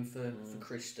hasn't come in for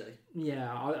Christie.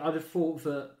 Yeah, I'd have thought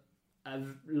that a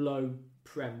low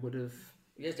Prem would have.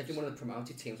 Yeah, it's definitely one of the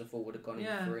promoted teams I thought would have gone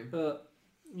in for him. But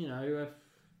you know,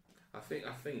 I think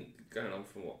going on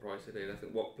from what Bryce did, I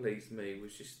think what pleased me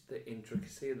was just the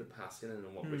intricacy of the passing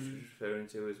and what Rich was referring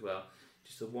to as well.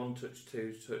 Just a one-touch,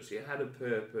 two-touch. It had a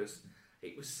purpose.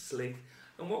 It was slick.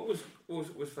 And what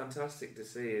was fantastic to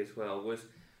see as well was,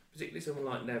 particularly someone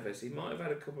like Neves, he might have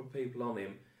had a couple of people on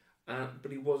him,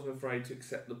 but he wasn't afraid to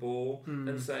accept the ball.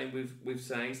 And same with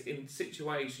Sainz, in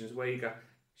situations where you go,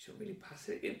 should really pass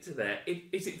it into there.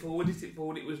 Is it forward?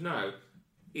 It was no.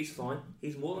 He's fine.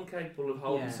 He's more than capable of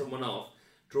holding someone off,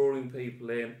 drawing people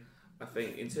in. I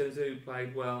think in terms of who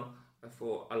played well, I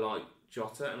thought I liked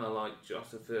Jota, and I liked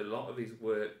Jota for a lot of his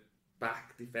work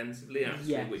back defensively,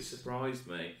 actually, which surprised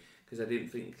me because I didn't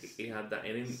think he had that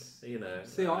in him. You know.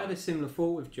 See, I had a similar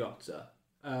thought with Jota,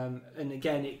 and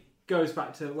again, it goes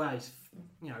back to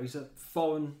he's a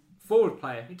foreign forward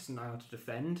player. He doesn't know how to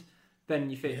defend. Then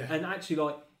you think, and actually,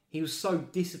 like, he was so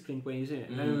disciplined when he was in it.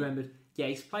 And then I remembered,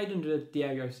 he's played under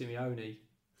Diego Simeone,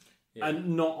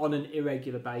 and not on an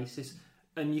irregular basis.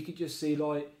 And you could just see,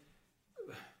 like,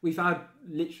 we've had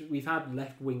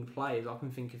left wing players. I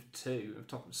can think of two, of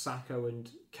top Sacco and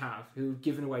Cav, who have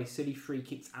given away silly free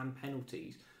kicks and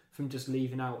penalties from just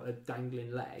leaving out a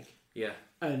dangling leg. Yeah.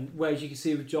 And whereas you can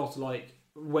see with Jota, like,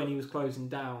 when he was closing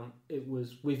down, it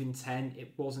was with intent. He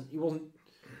wasn't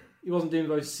doing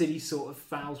those silly sort of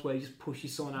fouls where he just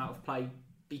pushes someone out of play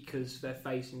because they're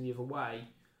facing the other way.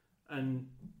 And,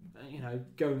 you know,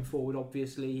 going forward,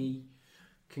 obviously, he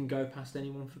can go past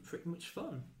anyone for pretty much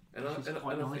fun. And I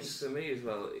think for me as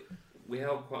well, we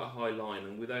held quite a high line,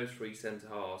 and with those three centre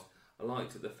halves, I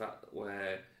liked it the fact that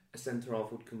where a centre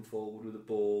half would come forward with the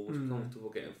ball, was comfortable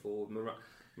getting forward.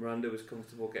 Miranda was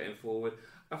comfortable getting forward.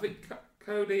 I think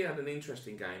Cody had an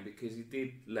interesting game because he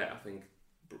did let, I think,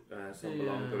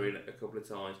 Sambalonga in a couple of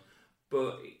times,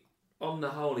 but on the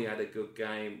whole, he had a good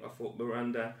game. I thought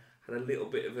Miranda had a little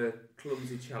bit of a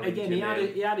clumsy challenge. Again, he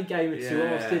had a game or two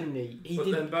off, didn't he?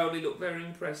 Then Bowley looked very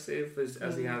impressive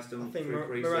as he has done. I think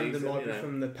through Miranda pre-season, might be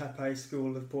from the Pepe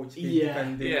school of Portuguese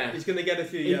defending. Yeah. He's going to get a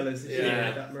few yellows this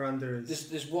year. That Miranda is.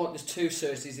 There's two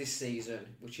searches this season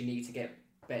which you need to get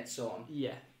bets on.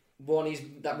 Yeah. One is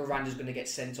that Miranda's going to get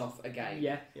sent off again.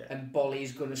 Yeah. And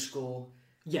Bolly's going to score.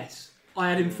 Yes. I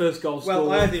had him first goal scorer.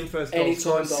 Well, I had him first goal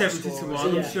scorer, 70 to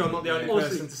 1. Yeah. I'm sure I'm not the only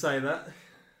person to say that.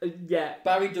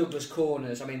 Barry Douglas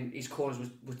corners. I mean, his corners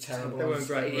were terrible. They weren't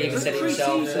great. He even said it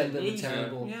himself. Said they were Easy.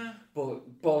 terrible. Yeah.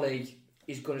 But Bolly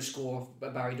is going to score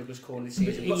a Barry Douglas corner this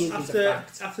season.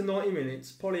 But after 90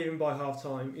 minutes, probably even by half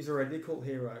time, he's already a cult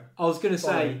hero. I was going to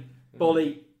say,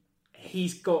 Bolly,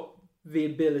 he's got the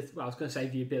ability. Well, I was going to say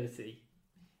the ability.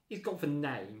 He's got the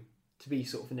name to be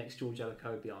sort of the next George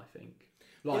Elokobi, I think.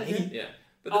 Like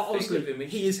But the thing with him,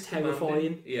 he is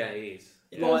terrifying. Yeah, he is.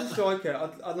 If I was a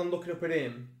striker, I'm looking up at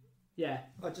him. Yeah.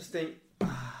 I just think,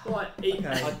 like,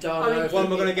 I don't know. What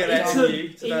am I going to get out of you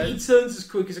today? He turns as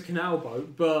quick as a canal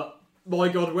boat, but my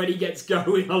God, when he gets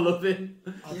going, I love him.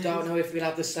 I don't know if we'll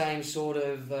have the same sort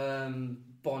of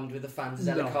bond with the fans as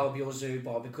No. Elakabi or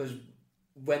Zubar, because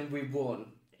when we won,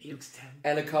 He looks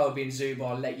terrible. Elakabi and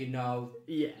Zubar let you know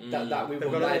Yeah. that we They've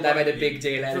won. got They made a big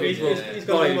deal out of He's it.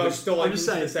 got Right, almost but dive I'm into just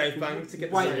the saying, safe bank to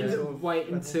get the same sort of wait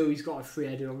level. until he's got a free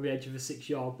header on the edge of a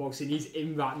 6-yard box and he's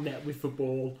in that net with the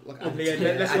ball. Like, Yeah,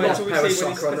 yeah, let's and wait that's till we power see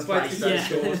when soccer on the he Yeah.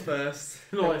 scores first.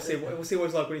 Like- We'll see what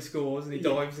it's like when he scores and he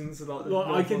dives into like the Like,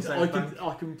 I can safe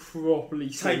bank.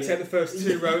 properly see Takes it. out the first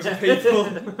 2 rows of people.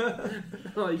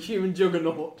 Like human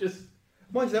juggernaut, just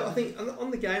Mind you, though, I think on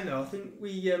the game though, I think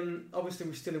we obviously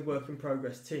we're still a work in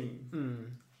progress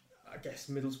team. I guess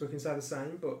Middlesbrough can say the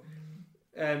same, but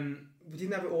we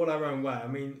didn't have it all our own way. I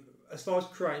mean, as far as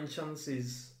creating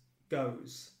chances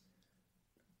goes,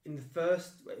 in the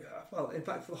first, well, in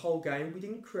fact, for the whole game, we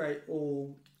didn't create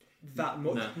all that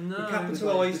much. no. We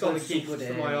capitalised on a we've got some gift good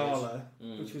from areas. Ayala,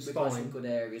 which was We've got some fine. good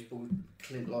areas, but we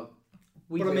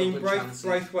But I mean, good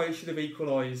Braithwaite chances. should have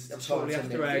equalised That's shortly what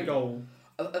I'm after our saying. goal.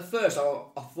 At first,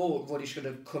 I thought Roddy should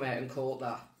have come out and caught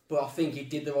that, but I think he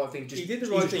did the right thing. He did the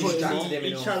right thing. distracted him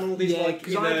He enough. channeled his Yeah, like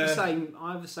because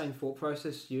I have the same thought process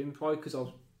as you, and probably because I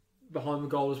was behind the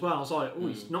goal as well. I was like, oh,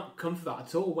 he's not come for that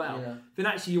at all. Well, Yeah. then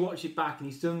actually you watch it back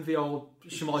and he's done the old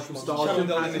Schmeichel style channeled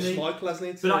jump, on hasn't the he? Schmeichel,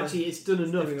 hasn't he? But actually, it's done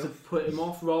enough good to enough. put him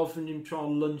off rather than him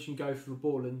trying to lunge and go for the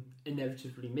ball and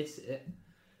inevitably miss it.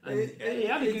 And he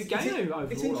had a good game overall.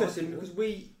 It's interesting because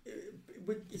we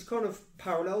it's kind of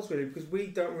parallels really, because we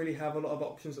don't really have a lot of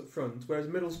options up front, whereas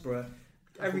Middlesbrough,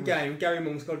 every game, Gary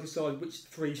Monk's got to decide which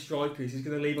 3 strikers he's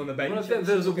going to leave on the bench. Well, I think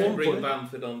there was a one Bring point.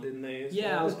 Bamford on, didn't they? as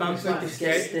Yeah, well? I was about to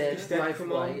say. Right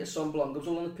come away, on. a Son Blanc was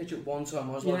all on the pitch at one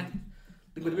time. I was Yeah. like,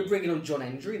 they're going to be bringing on John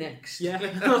Hendry next. Yeah.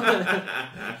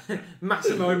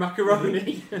 Massimo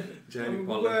Macaroni. Jamie we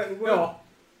Pollock.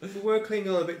 were clinging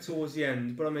on a bit towards the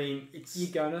end, but I mean, You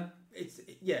gonna?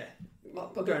 yeah.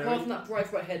 But Going apart on. from that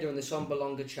Braithwaite header and the Son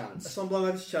Belonger chance, Son Blanc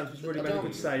had his chance, which really I made a don't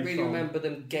good save. really from. remember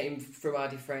them getting through our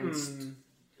defence.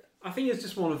 I think it's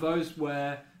just one of those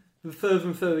where the further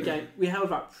and further game, we held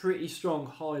that pretty strong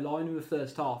high line in the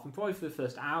first half, and probably for the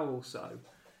first hour or so,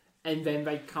 and then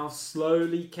they kind of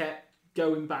slowly kept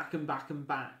going back and back and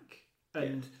back,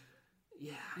 and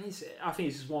I think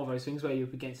it's just one of those things where you're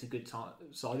up against a good side,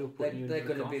 or putting you They're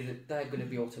into going the to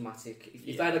be automatic.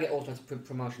 If they don't get automatic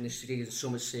promotion this season,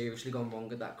 something's seriously gone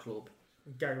wrong at that club.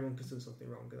 Gary Monk has done something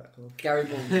wrong at that club. Gary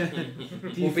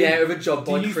Monk will be out of a job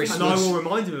by Christmas. And I will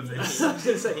remind him of this. I was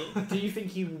going to say, do you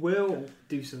think he will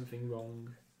do something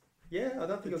wrong? Yeah, I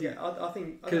don't think he'll get. I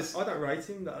think 'Cause- I don't rate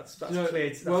him. That's You know, clear.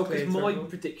 That's well, clear because to my everyone.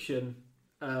 prediction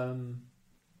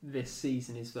this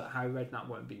season is that Harry Redknapp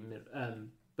won't be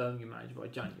Birmingham manager by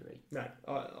January. No,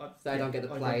 If they don't get the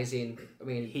players in, I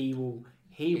mean, He will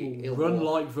He'll run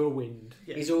walk. like the wind.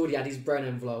 Yeah. he's already had his Brown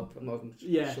envelope. I'm not even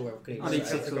Yeah. sure what I need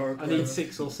say. six. I need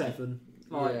 6 or 7.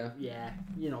 Like, Yeah.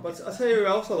 you know. But I'll tell you who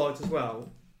else I liked as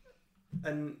well,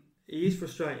 and he is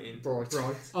frustrating. Bright.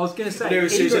 I was going to say There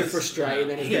was he's Susan frustrating,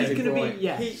 then he's he's going to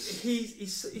be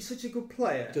He's such a good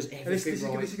player. Does And everything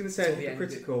right this is going to till sound the end of it.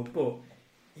 hypocritical, but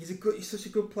he's such a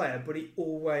good player, but he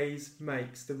always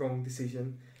makes the wrong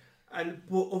decision.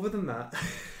 But other than that,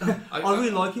 I really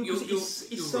like him because You're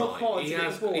he's so right. hard He to get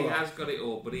has, the ball he off. has got it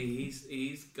all, but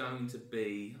he's going to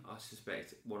be, I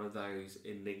suspect, one of those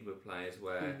enigma players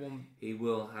where he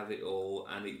will have it all,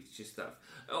 and it's just that.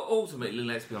 Ultimately,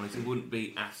 let's be honest, he wouldn't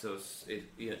be at us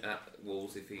at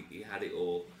Wolves if he had it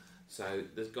all. So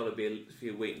there's got to be a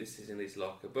few weaknesses in his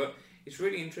locker, but it's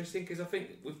really interesting because I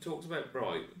think we've talked about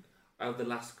Bright over the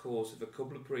last course of a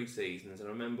couple of pre-seasons, and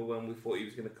I remember when we thought he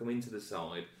was going to come into the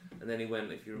side, and then he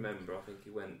went, if you remember, I think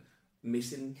he went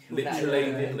missing, literally,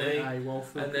 didn't he?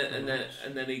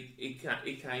 And then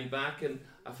he came back, and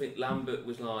I think Lambert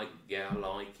was like, yeah, I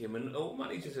like him, and all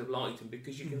managers have liked him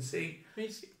because you can see,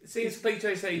 since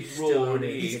PJ say he's raw, and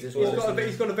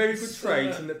He's got a very good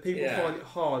trait, and that people Yeah. find it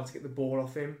hard to get the ball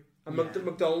off him. And Yeah.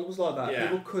 McDonald was like that. Yeah.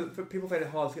 People find it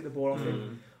hard to get the ball off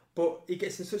him. But he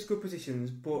gets in such good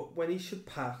positions. But when he should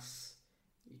pass,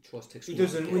 He tries to he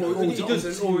doesn't. explore. Or he Holds on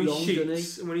doesn't, too or he long, doesn't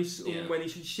shoots. And when he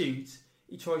should shoot,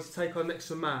 he tries to take on an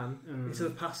extra man instead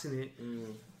of passing it.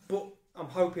 But I'm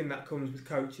hoping that comes with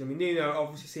coaching. I mean, Nuno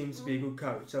obviously seems to be a good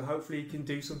coach, so hopefully he can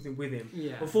do something with him.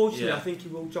 Yeah. Unfortunately, Yeah. I think he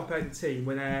will drop out of the team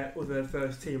when our other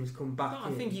first teams come back.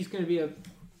 I think he's going to be a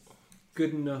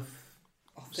good enough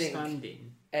I think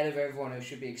standing. out of everyone who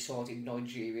should be excited,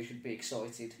 Nigeria should be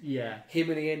excited. Yeah. Him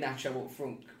and Ian Nacho up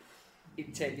front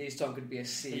in 10 years' time could be a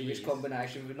serious He is.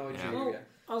 combination with Nigeria. Well,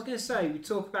 I was going to say, we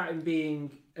talk about him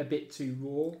being a bit too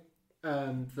raw,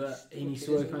 that he needs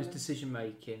to work on his decision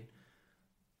making.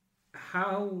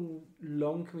 how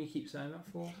long can we keep saying that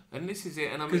for? And this is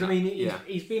it. And Because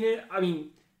he's been in. I mean,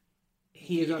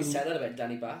 he is. You can say that about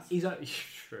Danny Bath. He's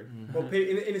true. Well,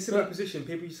 in a similar position,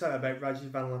 people used to say that about Rajiv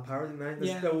Van Lampard, didn't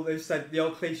they? They've said the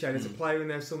old cliche, there's a player in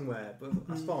there somewhere, but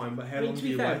that's fine, but how long to do be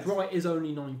you fair, wait? Bright is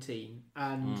only 19,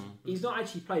 and he's not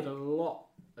actually played a lot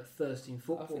of first-team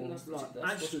football. I think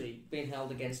that's actually being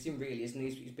held against him, really, isn't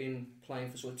he? He's been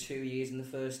playing for sort of 2 years in the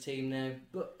first team now.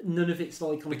 But none of it's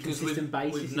like on a consistent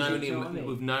basis. We've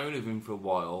known of him for a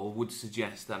while. Would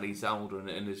suggest that he's older,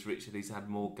 and as Richard, he's had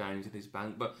more games in his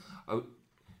bank. But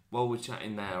while we're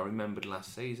chatting now, I remembered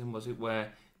last season, was it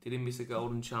where did he miss a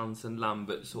golden chance and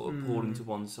Lambert sort of pulled him to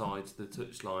one side to the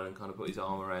touchline and kind of put his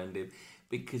arm around him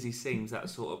because he seems that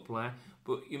sort of player.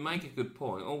 But you make a good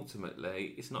point.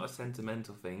 Ultimately, it's not a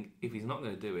sentimental thing. If he's not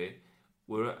going to do it,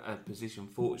 we're at a position,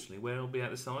 fortunately, where he'll be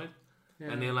at the side.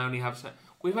 Yeah. And he'll only have...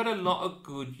 We've had a lot of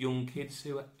good young kids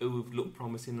who have looked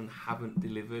promising and haven't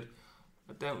delivered.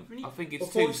 I think it's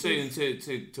too soon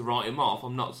to write him off.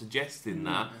 I'm not suggesting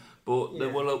that. But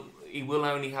he will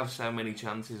only have so many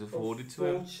chances afforded to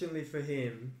him. Fortunately for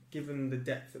him, given the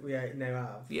depth that we now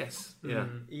have, he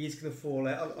is going to fall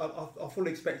out. I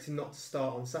fully expect him not to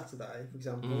start on Saturday, for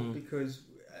example, because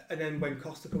and then when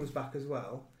Costa comes back as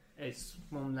well, it's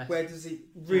one less. Where does he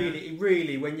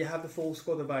really, when you have the full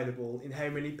squad available, in how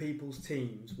many people's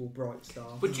teams will Bright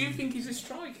start? But do you think he's a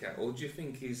striker, or do you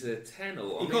think he's a 10?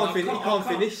 Or he can't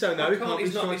finish, so no,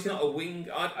 he's not a wing.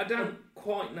 I don't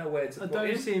quite know where to put him. I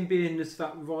don't see him being just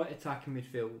that right attacking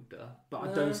midfielder, but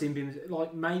I don't see him being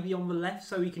like maybe on the left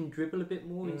so he can dribble a bit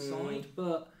more inside,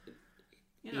 but...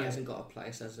 He hasn't got a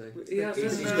place, has he?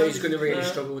 He's going to really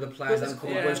struggle with the players that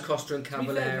come up. There's Costa and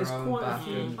Caballero. There's quite a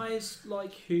few players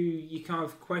like who you kind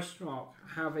of question mark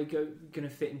how they going to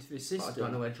fit into the system. I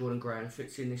don't know where Jordan Graham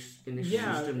fits in this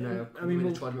system now. I mean,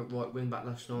 we tried to right wing back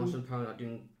last night, and apparently that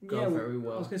didn't go very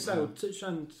well. I was going to say, we'll touch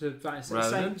on to that.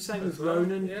 Same with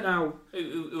Ronan. Yeah. Now,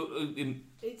 in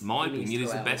my opinion,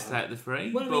 he's the best out of the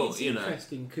three. Well, I mean, it's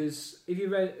interesting because if you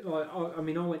read, I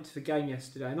went to the game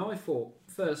yesterday, and I thought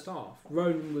first half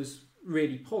Ronan was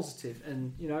really positive,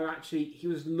 and actually he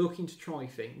was looking to try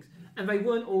things, and they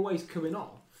weren't always coming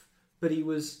off, but he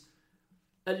was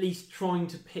at least trying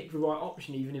to pick the right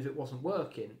option, even if it wasn't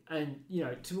working. And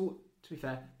to be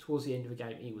fair, towards the end of the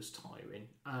game, he was tiring,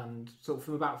 and sort of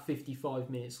from about 55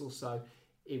 minutes or so,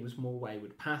 it was more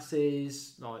wayward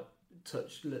passes, like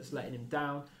letting him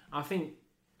down. I think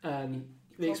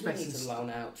the expected to loan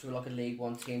out to like a League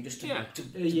One team just to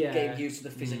get used to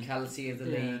the physicality of the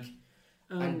league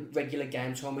and regular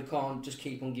game time. We can't just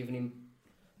keep on giving him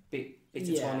bits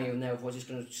of time here and there, otherwise it's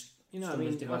going to.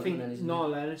 I think Niall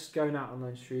Lennox going out on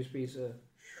loan to Shrewsbury is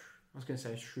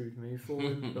a shrewd move for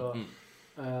him, but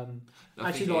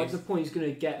actually, the point he's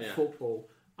going to get football.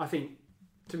 I think,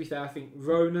 to be fair,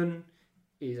 Ronan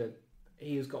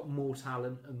he has got more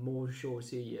talent and more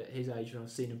surety at his age than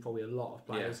I've seen in probably a lot of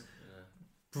players.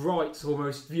 Yeah. Bright's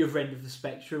almost the other end of the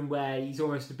spectrum where he's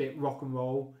almost a bit rock and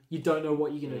roll. You don't know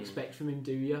what you're going to expect from him,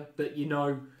 do you? But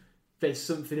there's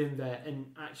something in there, and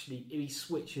actually, if he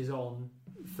switches on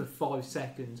for 5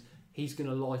 seconds, he's going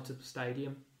to light up a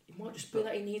stadium. It might just be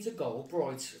that he needs a goal,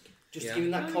 Bright. Just to give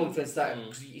him that confidence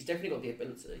because he's definitely got the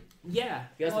ability. Yeah,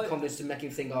 he has the confidence to make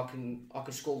him think I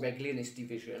can score regularly in this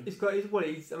division. I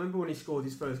remember when he scored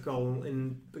his first goal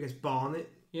against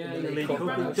Barnet. Yeah, in the League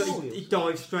Cup. He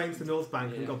dived straight into the North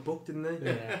Bank and got booked, didn't he?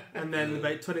 Yeah. And then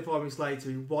about 25 minutes later,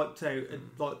 he wiped out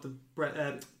the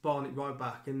Barnet right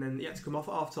back, and then he had to come off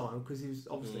at half time because he was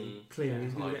obviously clear. He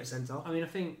was going to get sent off. I mean, I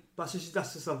think that's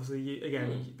just obviously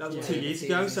again that was 2 years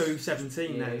ago, so he was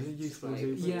 17 now. He's a youthful.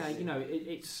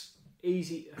 It's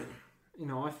easy.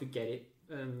 I forget it.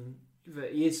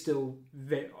 That he is still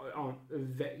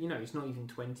he's not even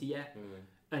 20 yet,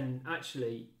 and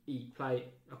actually he played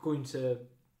according to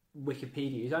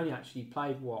Wikipedia, he's only actually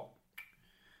played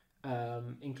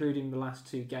including the last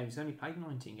 2 games, he's only played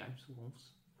 19 games for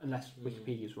Wolves. Unless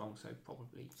Wikipedia's wrong, so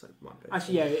probably.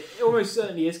 Actually, yeah, it almost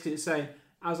certainly is because it's saying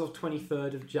as of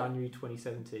 23rd of January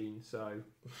 2017. So,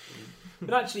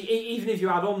 but actually, even if you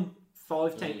add on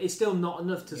 5-10, it's still not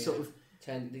enough to sort of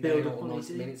 10 build up on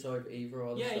 90 minutes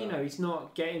either. Yeah, he's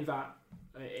not getting that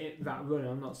run.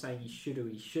 I'm not saying he should or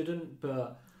he shouldn't,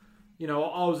 but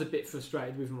I was a bit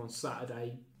frustrated with him on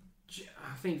Saturday.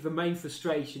 I think the main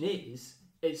frustration is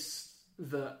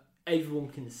that everyone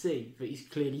can see that he's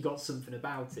clearly got something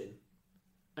about him,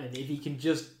 and if he can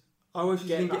just I always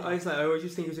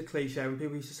just think it was a cliche when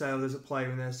people used to say, "Oh, there's a player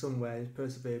in there somewhere who's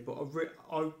persevered." But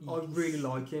I really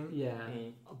like him. Yeah.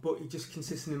 But he just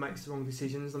consistently makes the wrong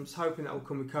decisions. I'm just hoping that will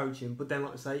come with coaching. But then,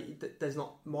 like I say,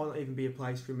 might not even be a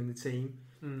place for him in the team.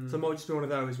 So it might just be one of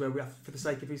those where we have, for the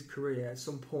sake of his career, at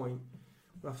some point,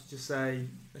 we'll have to just say,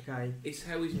 okay, it's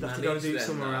how he's you have managed to go and do them,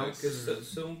 somewhere though, else. because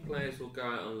some players will go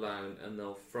out on loan and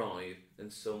they'll thrive,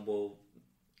 and some will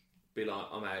be like,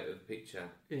 I'm out of the picture,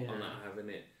 I'm not having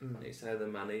it. It's how they're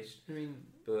managed. I mean,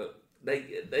 but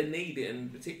they need it,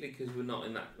 and particularly because we're not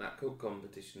in that cup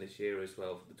competition this year as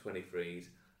well for the 23s,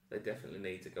 they definitely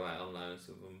need to go out on loan.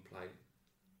 Some of them play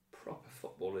proper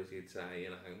football, as you'd say,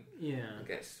 and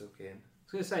get stuck in.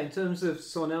 I was going to say, in terms of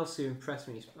someone else who impressed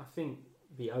me, I think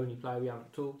the only player we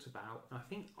haven't talked about, and I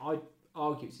think I'd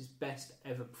argue it's his best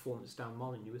ever performance down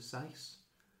Molineux, was Sace.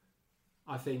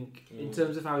 I think in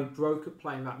terms of how he broke up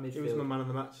playing that midfield, he was my man of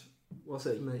the match. Was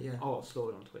he? Yeah. I got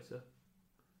stored on Twitter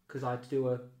because I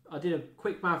did a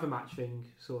quick man of the match thing,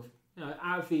 sort of,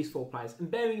 out of these 4 players, and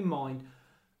bearing in mind,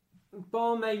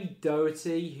 bar maybe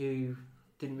Doherty, who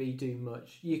didn't really do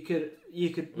much, you could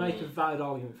make a valid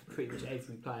argument for pretty much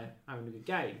every player having a good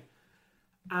game.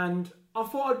 And I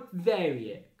thought I'd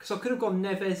vary it, because I could have gone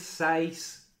Neves,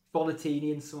 Sace,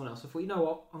 Bonatini and someone else. I thought, you know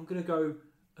what, I'm going to go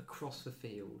across the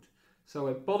field. So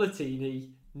I went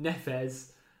Bonatini,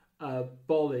 Neves,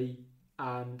 Bolly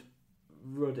and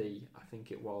Ruddy, I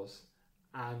think it was.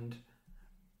 And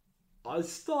I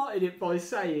started it by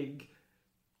saying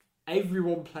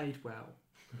everyone played well,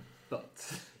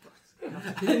 but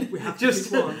we have to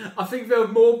pick one. I think there were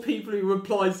more people who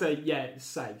replied saying, yeah, it's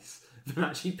Sace, than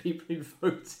actually people who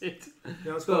voted.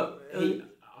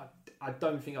 I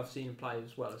don't think I've seen him play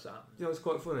as well as that. You know, it's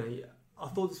quite funny. I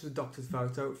thought this was a doctor's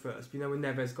photo at first, but you know when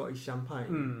Neves got his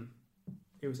champagne,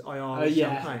 it was IR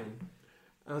champagne,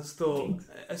 and I just thought,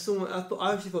 I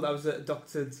actually thought that was a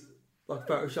doctored, like,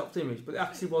 photoshopped image, but it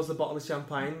actually was the bottle of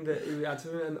champagne that he had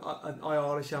to him, an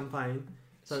IR champagne.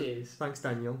 So, cheers. Thanks,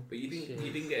 Daniel. But you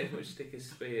didn't get as much stick as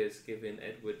Spears giving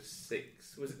Edwards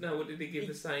 6. Was it? No, what did he give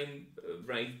the same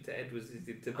rate to Edwards as he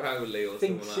did to Bowley or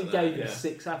something like that? I think she gave him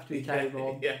 6 after he came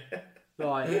on. Yeah.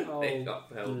 Like, They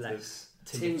got pelted. bless.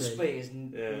 Tim Spears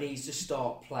needs to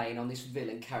start playing on this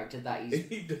villain character that he's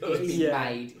He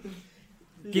made.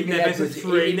 Give Neves a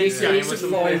 3 next game or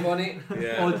something. 5 on it.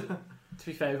 Yeah. To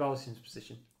be fair, if I was in his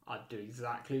position, I'd do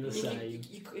exactly the same.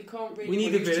 You can't really. We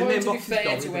need a villain. Trying to be Box is fair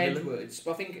gone, to the villain. Edwards,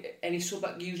 but I think any sub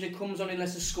that usually comes on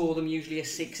unless they score them usually a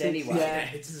 6 anyway. Yeah.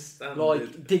 It's a standard.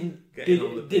 Like, didn't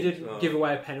give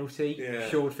away a penalty,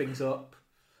 shored things up.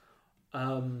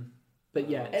 But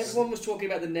yeah, everyone was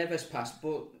talking about the Neves pass,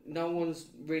 but no one's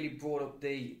really brought up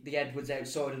the Edwards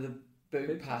outside of the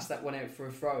boot pass that went out for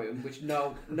a throw-in, which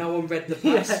no one read the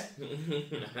pass.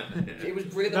 It was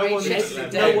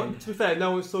brilliant. To be fair,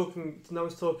 no one's talking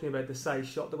about the Sace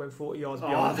shot that went 40 yards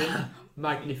beyond him.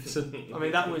 Magnificent. I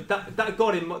mean, that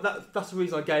got him. That's the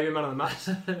reason I gave him man of the match,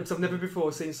 because I've never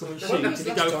before seen someone shoot and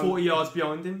it go 40 yards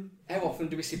behind him. How often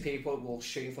do we see people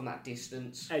shooting from that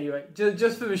distance? Anyway,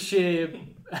 just for the sheer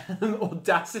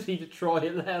audacity to try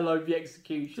it, let alone the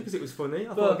execution. Because it was funny.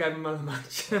 I thought I gave him man of the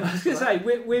match. I was going to say,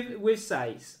 with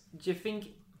Sace, do you think,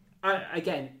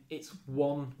 again, it's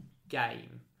one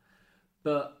game,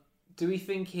 but do we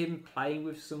think him playing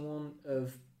with someone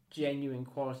of genuine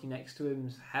quality next to him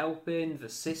is helping the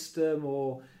system,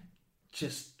 or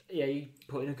just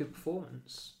putting a good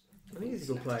performance? I think he's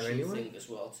a good player anyway. Thing as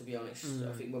well, to be honest.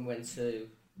 I think when we went to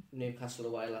Newcastle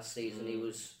away last season, he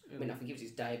was. I mean, I think it was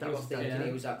his debut.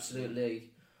 He was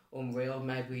absolutely unreal.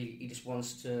 Maybe he just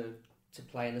wants to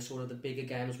play in the sort of the bigger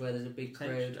games where there's a big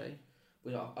crowd.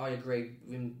 I agree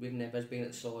with Neves being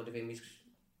at the side of him. He's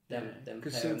them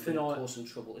cause some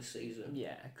trouble this season.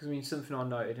 Yeah, because something I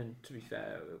noted, and to be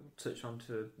fair, we'll touch on to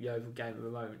the Yeovil game at the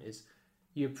moment, is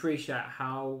you appreciate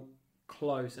how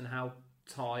close and how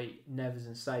tight Neves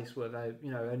and Sace were. They,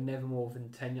 are never more than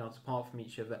 10 yards apart from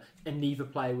each other, and neither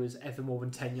player was ever more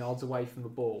than 10 yards away from the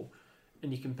ball.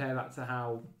 And you compare that to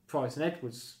how Price and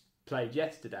Edwards played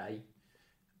yesterday,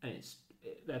 and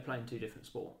they're playing 2 different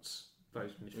sports,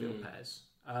 those midfield pairs.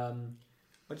 I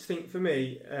just think for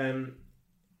me,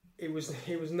 it was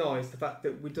nice the fact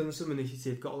that we'd done some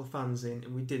initiative, got all the fans in,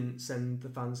 and we didn't send the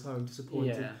fans home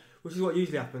disappointed. Yeah. Which is what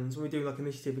usually happens when we do like an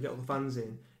initiative. We get all the fans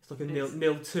in. It's like a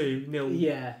 0-2,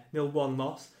 0-1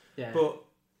 loss. Yeah. But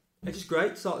it's just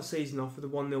great to start the season off with a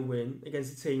 1-0 win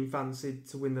against a team fancied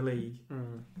to win the league.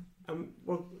 And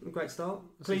what a great start.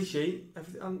 Clean sheet.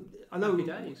 I know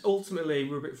ultimately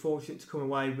we're a bit fortunate to come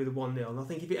away with a 1-0. And I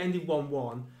think if it ended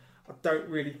 1-1, I don't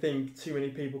really think too many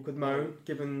people could moan,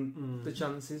 given the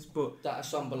chances. But that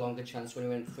Assombalonga chance when he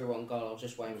went through on goal, I was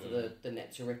just waiting for the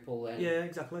net to ripple then. Yeah,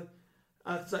 exactly.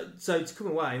 So to come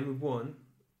away and we've won,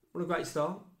 what a great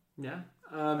start. Yeah.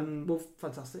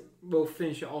 Fantastic. We'll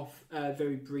finish it off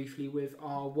very briefly with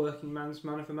our working man's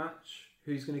man of the match.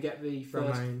 who's going to get the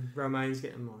first? Romaine's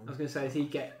getting mine. I was going to say, is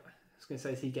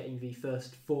he getting the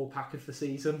first 4-pack of the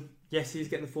season? Yes, he's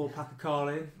getting the 4-pack of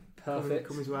Carlin. Perfect.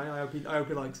 Come his way. I hope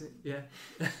he likes it. Yeah.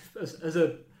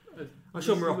 I'm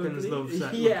sure Moroccans love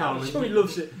I'm sure he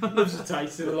loves it. Loves the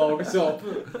taste of the lager top.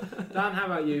 Dan, how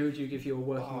about you? Who do you give your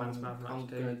working man's man match I'm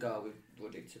to? going to go with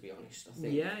Ruddy, to be honest. I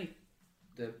think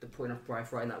the point off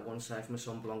Braithwaite and that one save from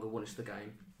Assombalonga won us the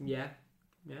game. Yeah,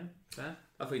 fair.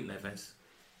 I think Neves.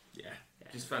 Yeah.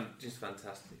 Just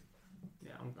fantastic.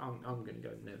 Yeah, I'm going to go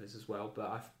with Neves as well.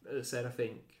 But as I said, I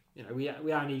think we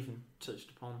haven't even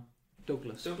touched upon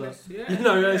Douglas. But, yeah.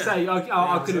 No, I say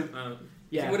I could have.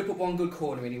 If he would have put one good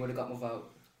corner in, he would have got my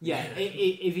vote. Yeah,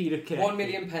 if he'd have connected. £1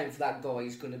 million for that guy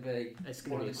is going to be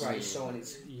one of the greatest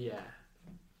signings. Yeah.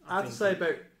 I have to say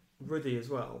about Ruddy as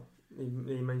well. He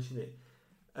mentioned it.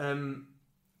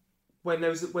 When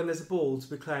there's a ball to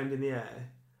be claimed in the air,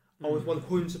 I was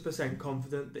 100%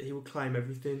 confident that he would claim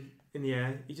everything in the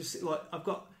air. He just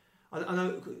I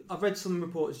know I've read some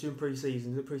reports during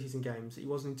pre-season games that he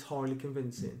wasn't entirely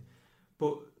convincing,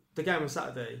 but the game on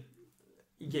Saturday,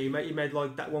 he made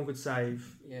like that one good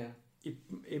save. Yeah.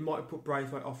 He might have put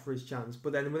Braithwaite off for his chance,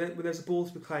 but then when there's a ball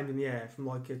to be claimed in the air from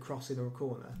like a crossing or a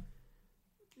corner,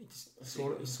 he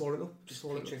swallowed it up. Just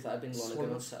picture if that had been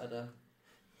Lonergan on Saturday.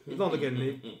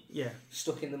 Lonergan,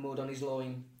 stuck in the mud on his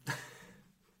line.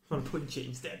 On a punch it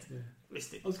instead. Yeah.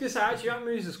 Missed it. I was going to say, actually, that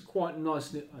moves us quite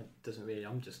nicely. It doesn't really,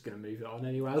 I'm just going to move it on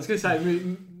anyway. I was going to say,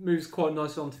 it moves quite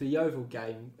nicely onto the Yeovil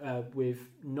game with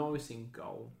Norris in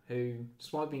goal, who,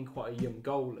 despite being quite a young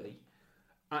goalie,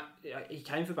 he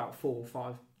came for about 4 or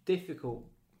 5 difficult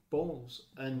balls,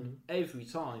 and every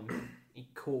time he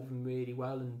caught them really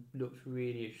well and looked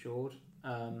really assured.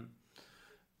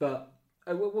 But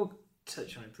we'll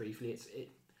touch on it briefly.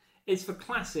 It's the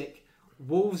classic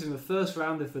Wolves in the first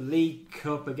round of the League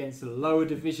Cup against a lower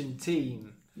division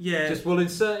team. Yeah. Just we'll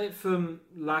insert it from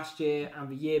last year and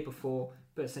the year before,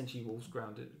 but essentially Wolves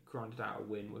grinded out a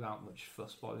win without much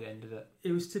fuss by the end of it.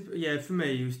 It was for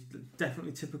me, it was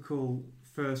definitely typical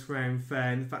first round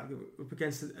fare, and the fact that we're up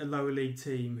against a lower league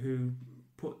team who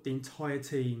put the entire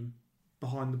team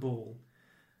behind the ball,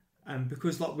 and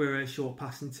because we're a short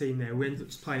passing team there, we ended up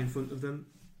just playing in front of them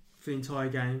for the entire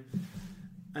game,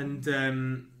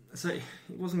 and so it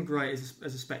wasn't great as a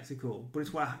spectacle, but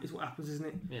it's what happens, isn't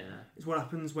it? Yeah, it's what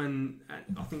happens when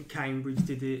I think Cambridge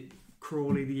did it,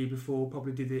 Crawley the year before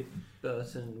probably did it,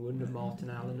 Burton, Wonder, Martin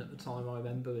Allen at the time I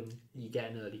remember, and you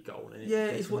get an early goal. And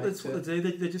it's what they do.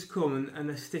 They just come and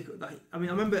they stick. I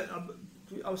remember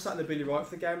I was sat in the Billy Wright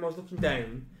for the game. I was looking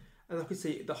down and I could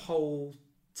see the whole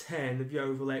 10 of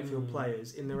Yeovil outfield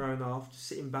players in their own half just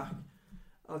sitting back.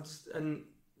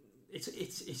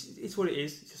 It's what it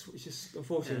is. It's just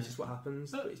unfortunately it's just what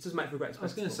happens. But it does make for a great spectacle. I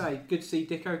was going to say, good to see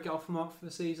Dicko get off the mark for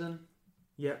the season.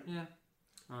 Yeah.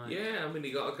 Right. Yeah, I mean,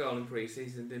 he got a goal in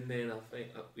pre-season, didn't he? And I think,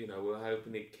 we were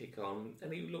hoping he'd kick on.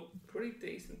 And he looked pretty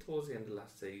decent towards the end of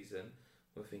last season.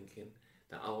 We're thinking,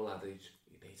 that old adage,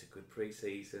 he needs a good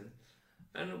pre-season.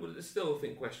 And there's still, I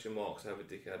think, question marks over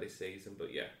Dicko this season.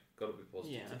 But yeah, got to be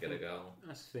positive to get a goal.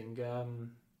 That's the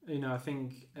thing. I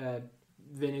think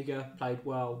Vinegar played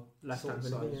well, left-hand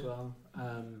side as well.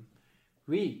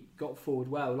 Really got forward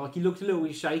well. He looked a little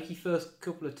bit shaky first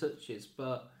couple of touches,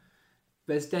 but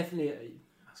there's definitely...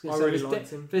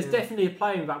 There's definitely a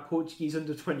player in that Portuguese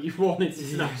under-21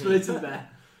 international, isn't there?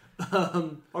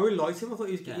 I really liked him. I thought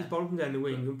he was bobbing down the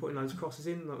wing and putting those crosses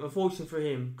in. Unfortunately for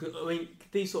him, because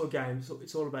these sort of games,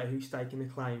 it's all about who's taking the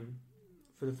claim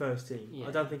for the first team. Yeah.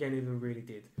 I don't think any of them really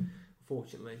did,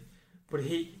 unfortunately. But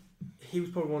he was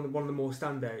probably one of the more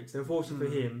standouts. And unfortunately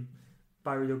for him,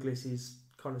 Barry Douglas is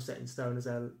kind of set in stone as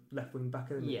a left wing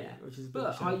back, which is a bit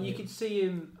of a shame. You could see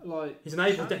him he's an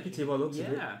able deputy by the looks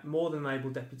of it, more than an able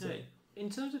deputy. Yeah.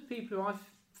 In terms of people who I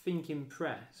think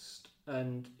impressed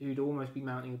and who'd almost be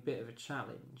mounting a bit of a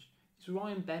challenge, is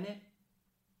Ryan Bennett.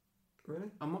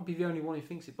 Really? I might be the only one who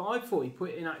thinks it, but I thought he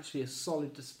put in actually a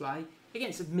solid display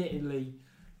against, admittedly,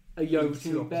 a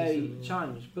Yeovil Bay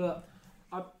challenge. But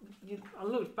I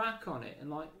looked back on it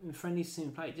and in friendly team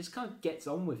play, it just kind of gets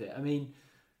on with it. I mean,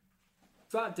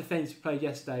 that defence we played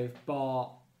yesterday with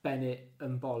Bart, Bennett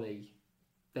and Bolly,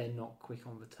 they're not quick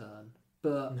on the turn.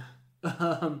 But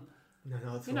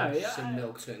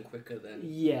Milk turn quicker than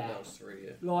those three.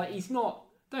 Yeah. He's not.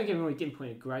 Don't get me wrong, he didn't put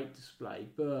in a great display,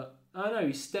 but I don't know,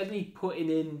 he's steadily putting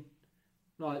in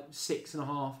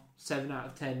 6.5, 7 out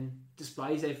of 10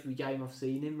 displays every game I've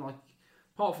seen him.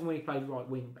 Apart from when he played right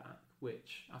wing back,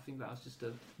 which I think that was just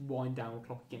a wind down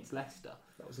clock against Leicester.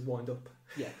 That was a wind up.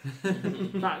 Yeah,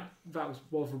 that was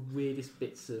one of the weirdest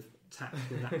bits of tactics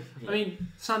in that. I mean,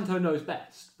 Santo knows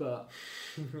best, but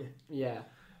yeah,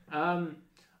 I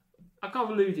kind of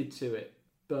alluded to it,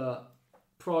 but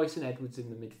Price and Edwards in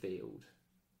the midfield.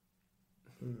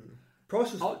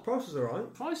 Price was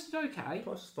alright. Price is okay. Price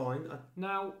was fine.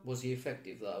 Now, was he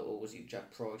effective though, or was he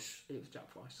Jack Price? It was Jack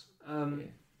Price.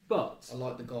 But I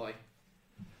like the guy,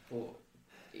 but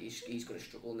he's going to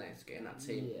struggle now to get in that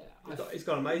team. Yeah, he's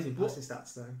got amazing passing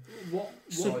stats though. What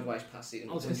sideways passing?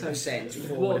 I was going to say,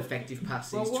 forward effective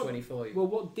passing is 25. Well,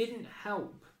 what didn't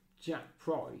help Jack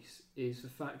Price is the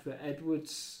fact that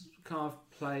Edwards kind of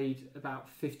played about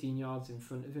 15 yards in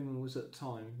front of him and was at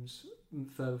times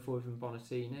further forward than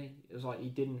Bonatini. It was like he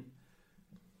didn't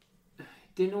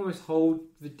almost hold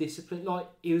the discipline. Like,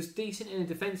 he was decent in a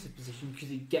defensive position because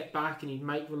he'd get back and he'd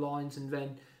make the lines, and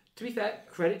then, to be fair,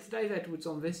 credit to Dave Edwards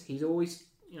on this, he's always,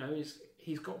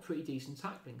 he's got pretty decent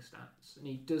tackling stats, and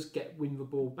he does win the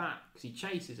ball back because he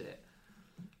chases it.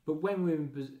 But when we were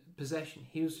in possession,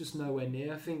 he was just nowhere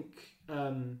near. I think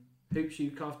Hoops,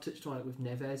 you kind of touched on it with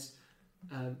Neves,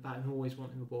 about him always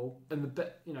wanting the ball. And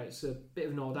it's a bit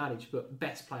of an old adage, but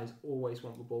best players always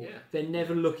want the ball. Yeah. They're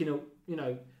never looking at,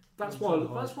 that's why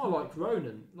I like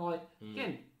Ronan.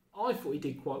 Again, I thought he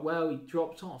did quite well. He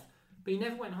dropped off, but he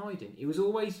never went hiding. He was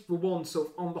always the one sort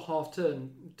of on the half turn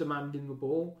demanding the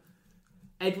ball.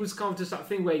 Edwards kind of does that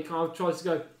thing where he kind of tries to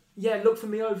go, look for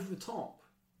me over the top.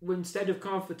 Instead of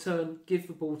kind of the turn, give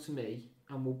the ball to me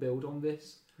and we'll build on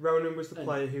this. Ronan was the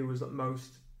player who was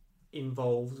most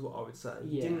involved, is what I would say.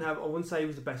 Yeah. I wouldn't say he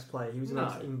was the best player. He was the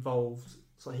most involved.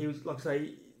 So he was, like I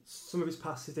say, some of his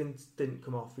passes didn't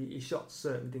come off. His shots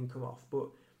certainly didn't come off, but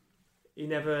he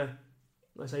never,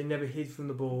 never hid from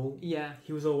the ball. Yeah.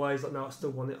 He was always like, no, I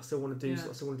still want it. I still want to do so.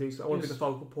 I still want to do so. I want to be the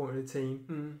focal point of the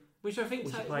team. Which I think...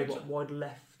 he played wide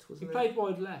left, wasn't he? He played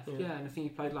wide left, yeah, and I think he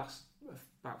played about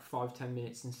 5-10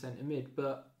 minutes in centre mid.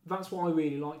 But that's what I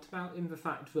really liked about him, the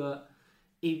fact that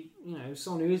he,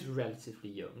 someone who is relatively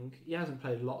young, he hasn't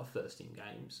played a lot of first team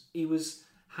games. He was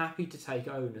happy to take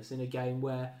onus in a game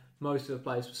where most of the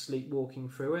players were sleepwalking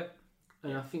through it,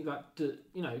 and I think that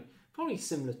probably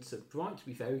similar to Bright, to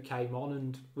be fair, who came on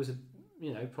and was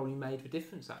probably made the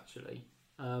difference actually.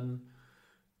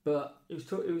 But it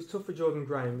was tough for Jordan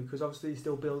Graham because obviously he's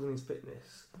still building his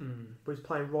fitness, but he's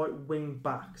playing right wing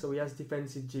back, so he has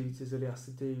defensive duties that he has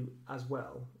to do as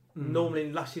well. Normally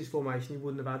in last year's formation he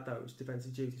wouldn't have had those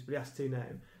defensive duties, but he has to now.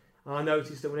 And I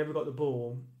noticed that whenever he got the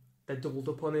ball, they doubled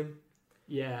up on him.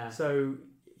 Yeah. So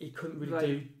he couldn't really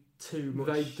do too much.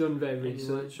 They've done their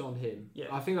research on him. Yeah.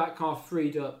 I think that kind of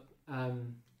freed up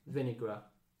Vinegar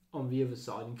on the other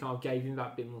side and kind of gave him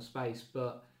that bit more space,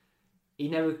 but he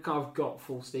never kind of got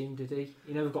full steam, did he?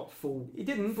 He never got full. He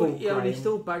didn't, but he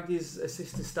still bagged his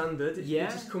assist to standard. It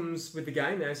just comes with the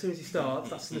game now. As soon as he starts,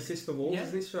 that's an assist for Wolves,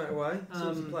 isn't it, straight away? As soon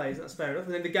as he plays, that's fair enough.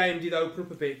 And then the game did open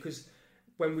up a bit because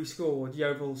when we scored,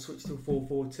 Yeovil switched to a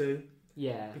 4-4-2.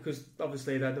 Yeah. Because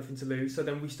obviously they had nothing to lose. So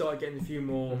then we started getting a few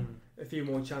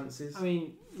more chances. I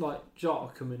mean, like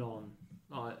Jota coming on,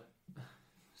 like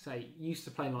used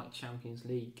to playing like Champions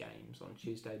League games on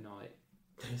Tuesday night.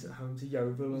 He's at home to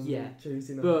Yeovil on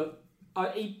Tuesday night. But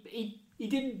he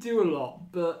didn't do a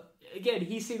lot. But again,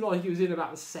 he seemed like he was in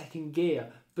about the second gear.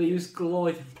 But he was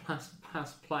gliding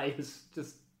past players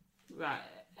just without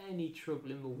any trouble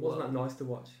in the world. Wasn't that nice to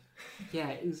watch? Yeah,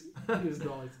 it was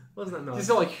nice. Wasn't that nice? It's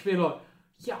like being like,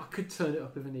 I could turn it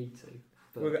up if I need to.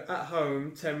 But we're at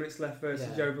home, 10 minutes left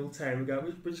versus Yeovil 10. We go,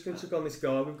 we're just going to chuck on this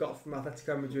guy we've got from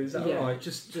Atletico Madrid. Is that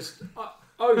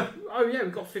all right?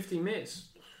 We've got 15 minutes.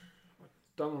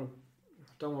 Don't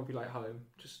want to be late home.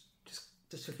 Just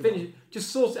finish.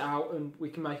 Just sort it out, and we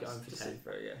can make it home for 10.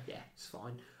 Yeah, it's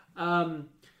fine.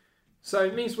 So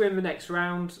it means we're in the next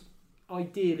round.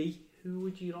 Ideally, who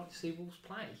would you like to see Wolves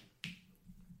play?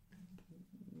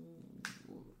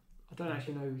 I don't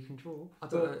actually know who we can draw. I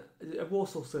don't know.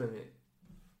 Warsaw still in it.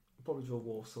 I'll probably draw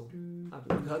Warsaw.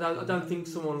 I don't think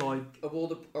someone like... Are all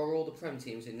the Prem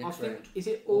teams in next round? Is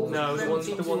it all No, the ones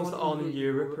that aren't in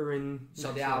Europe are in...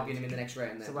 So the Albion in the next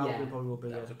round then? So Albion probably will be,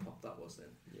 That was a pop, that was then.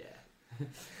 Yeah.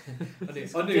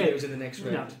 I knew it was in the next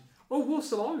round. No. Well,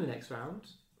 Walsall are in the next round.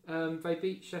 They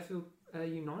beat Sheffield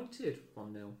United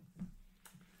 1-0.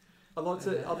 I'd like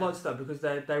to that because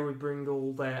they would bring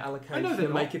all their allocations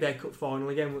and make it their cup final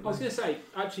again. I was going to say,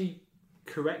 actually,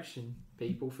 correction,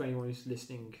 people, for anyone who's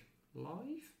listening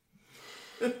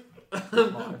live.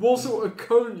 Walsall are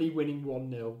currently winning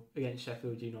 1-0 against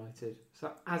Sheffield United.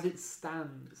 So as it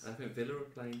stands, I think Villa are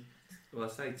playing. Well, I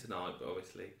say tonight, but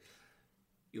obviously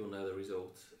you'll know the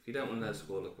result. If you don't want to know the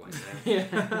score, look right now.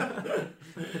 Yeah.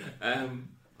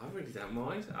 I really don't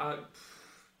mind.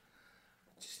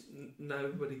 Just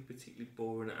nobody particularly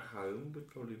boring at home would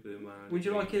probably be my only Would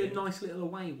you like a reason. nice little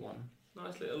away one?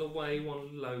 Nice little away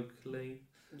one locally.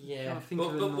 Yeah. I think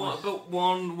of a nice... but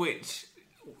one which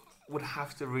would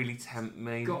have to really tempt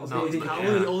me. Got to Not- be-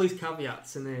 yeah. All these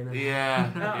caveats in there.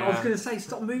 Yeah, I was going to say,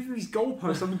 stop moving these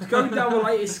goalposts. I'm going down the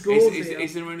latest scores Is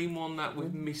here. there anyone that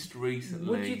we've missed recently?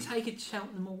 Would you take a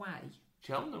Cheltenham away?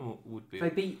 Cheltenham would be. They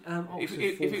beat Oxford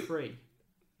if it- 4-3.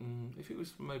 If it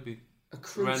was maybe A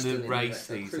Crew around still the in race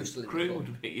there, a Crew season, still in Crew the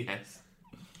would be, yes.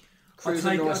 Crew's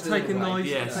I'd nice take a little away. nice,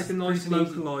 Yes. I'd take a nice Crew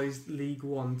localised League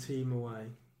One team away.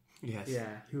 Yes. Yeah,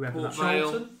 whoever Port that, Vale.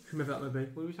 Charlton? whoever that may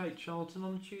be. Would we take Charlton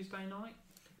on a Tuesday night?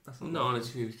 That's Not on a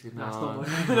Tuesday, no.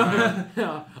 That's not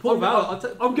Yeah. Port I'm,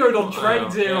 Vale. I'm going on Port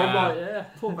trades Vale, here. I'm yeah. like, yeah.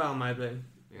 Port Vale maybe.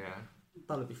 Yeah.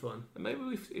 That'd be fun. And maybe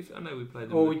if I know we played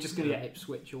them. Or we're just going to get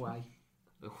Ipswich away.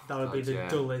 That would be the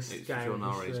dullest It's game for in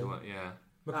Norwich, history. yeah.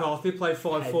 McCarthy played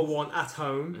 5-4-1 at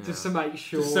home, Yeah. Just to make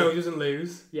sure. just so he doesn't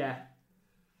lose. Yeah.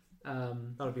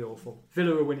 That'd be awful.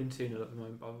 Villa are winning 2-0 at the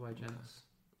moment, by the way, gents.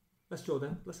 Let's draw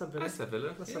then. Let's have Villa. Let's have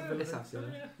Villa. Let's yeah. have Villa. Let's have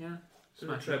Villa. Yeah.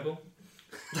 Smash Smash it. treble.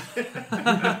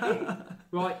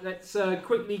 Right, let's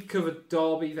quickly cover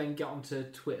Derby, then get on to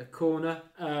Twitter Corner.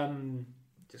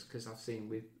 Just because I've seen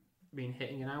we've been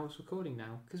hitting an hour's recording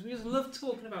now, because we just love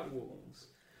talking about Wolves.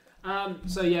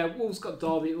 So yeah, Wolves got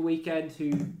Derby at the weekend,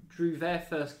 who drew their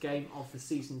first game of the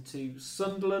season to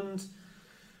Sunderland.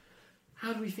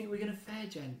 How do we think we're going to fare,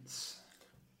 gents?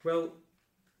 Well,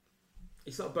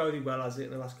 it's not boding well, has it,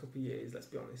 in the last couple of years, let's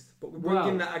be honest. But we're Well,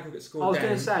 bringing that aggregate score I was down.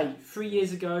 going to say, 3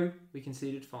 years ago, we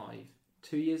conceded 5.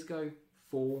 2 years ago,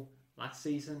 4. Last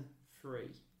season, 3.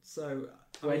 So,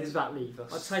 Where does that leave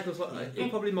us? I'd take us like,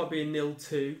 it probably might be a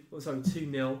 0-2, or sorry,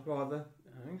 2-0 rather.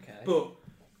 Okay. But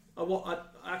I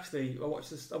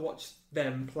watched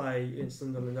them play in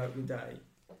Sunderland opening day,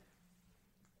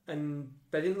 and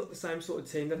they didn't look the same sort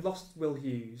of team. They've lost Will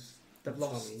Hughes, they've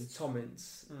lost Tom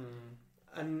Ince,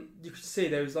 and you could see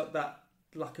there was like that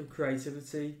lack of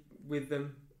creativity with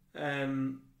them.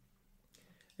 And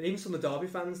even some of the Derby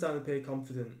fans don't appear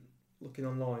confident looking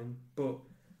online. But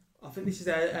I think this is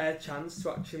our chance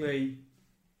to actually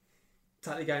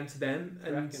take the game to them,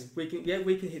 and we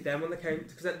can hit them on the count,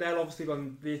 because they'll obviously be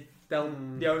on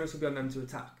the onus will be on them to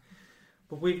attack.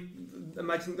 But look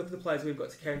at the players we've got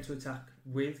to counter attack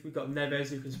with. We've got Neves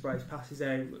who can spray his passes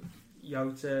out,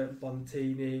 Jota,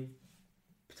 Bontini,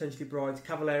 potentially Bright.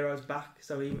 Cavallero's back,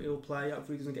 so he'll play.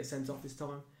 Hopefully he doesn't get sent off this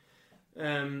time.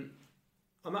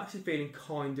 I'm actually feeling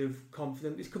kind of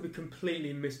confident. This could be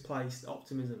completely misplaced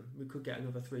optimism. We could get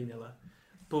another 3-0,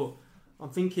 but I'm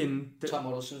thinking that Tom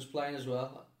Huddleston's playing as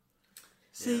well.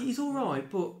 See, he's all right,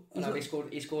 but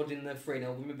He scored in the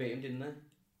 3-0 when we beat him, didn't they?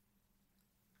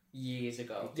 Years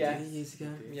ago. Yeah. years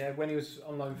ago. Yeah, when he was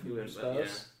on loan from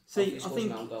Spurs. See, He I scores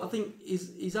an own goal. think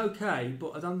he's okay,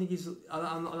 but I don't think he's.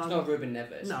 I'm It's not Ruben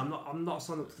Neves. No, I'm not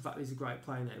signed up to the fact that he's a great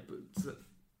player now, but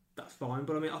that's fine.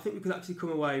 But I mean, I think we could actually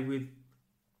come away with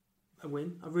a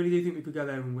win. I really do think we could go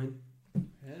there and win.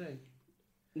 Really?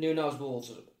 Nuno's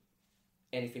Wolves,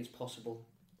 anything's possible.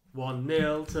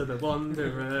 1-0 to the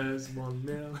Wanderers.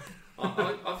 1-0.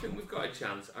 I think we've got a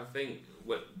chance. I think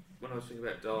when I was thinking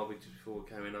about Derby just before we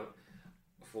came in,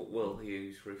 I thought Will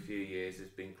Hughes for a few years has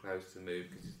been close to move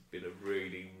because he's been a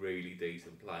really, really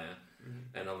decent player.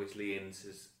 And obviously Ince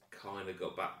has kind of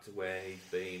got back to where he's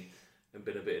been and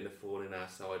been a bit in the thorn in our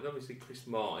side. And obviously Chris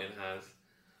Martin has,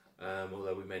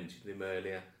 although we mentioned him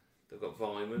earlier. They've got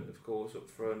Vyman, of course, up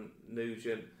front,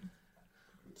 Nugent.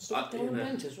 Still on the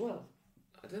bench as well.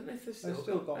 I don't know if they've They've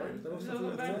still got him.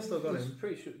 him. Still got him.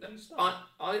 Pretty sure.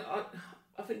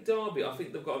 I think Derby, I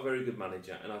think they've got a very good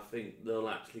manager and I think they'll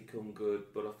actually come good,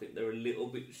 but I think they're a little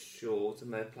bit short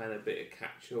and they're playing a bit of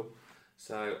catch up.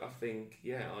 So I think,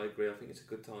 I agree. I think it's a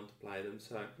good time to play them.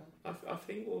 So I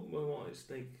think we might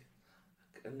sneak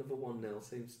another 1-0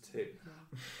 seems to.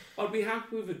 I'd be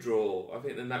happy with a draw. I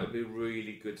think then that would be a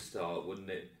really good start, wouldn't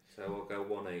it? So I'll go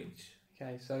 1 each.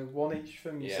 Okay, so 1 each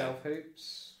from yourself,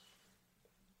 Hoops.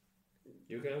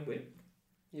 You're going to win.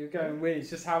 You're going win. It's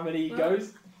just how many he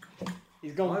goes.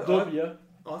 He's gone W.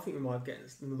 I think we might get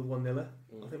another 1-0.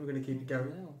 I think we're going to keep it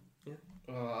going.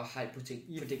 Oh, I hate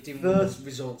predicting First-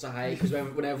 results. I hate because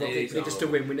whenever I think just to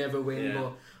win, we never win. Yeah.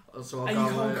 But so And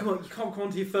you can't come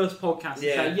on to your first podcast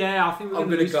and say, I think we're I'm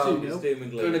going to gonna lose go. 2-0.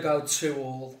 I'm going to go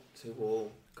 2-2.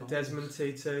 2-2. Desmond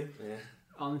T2. Yeah.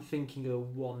 I'm thinking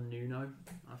of 1 Nuno.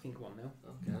 I think 1-0.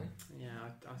 Okay. Yeah,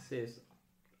 I see.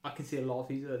 I can see a lot of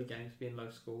these early games being low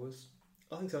scorers.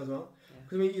 I think so as well.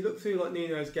 Because I mean, you look through like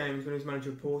Nuno's games when he was manager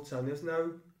of Porto, and there's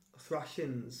no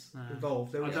thrashings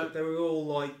involved. They were all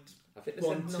like. I think they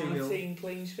said 19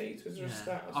 clean sheets. Was there a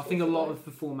stat? I think a lot of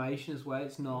the formation as well.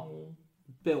 It's not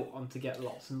built on to get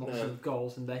lots and lots of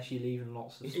goals unless you're leaving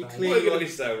lots of space. We're going to be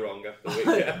so wrong after the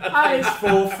weekend. It's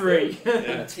 4-3.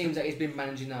 The teams that he's been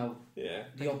managing now,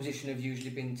 the opposition have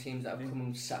usually been teams that have come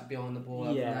and sat behind the ball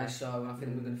over there. So I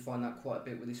think we're going to find that quite a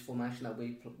bit with this formation that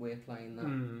we're playing now.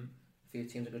 A few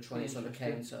teams are going to try and on the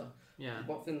counter. Yeah.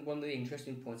 One of the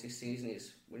interesting points this season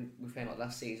is when we found like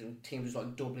last season, teams was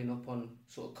like doubling up on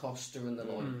sort of Costa and the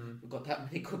like. We've got that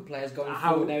many good players going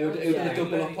forward now. Who they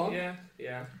double up on?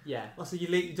 Yeah. Also,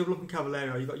 you double up on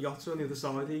Cavallero. You've got Jota on the other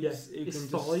side. It's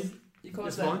fine. You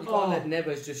can't let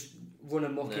Neves just run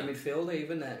amok in midfield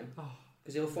even now.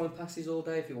 Because he'll find passes all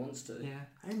day if he wants to. Yeah.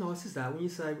 How nice is that when you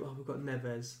say, we've got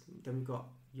Neves, then we've got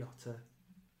Jota,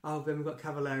 then we've got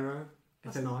Cavallero.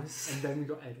 That's nice. And then we've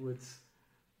got Edwards.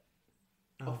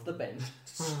 Off the bench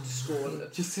to score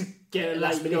just to get a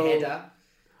last minute header.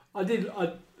 I did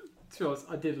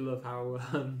love how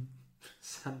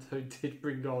Santo did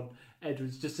bring on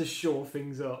Edwards just to shore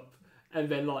things up, and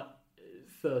then like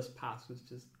first pass was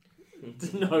just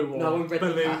no one read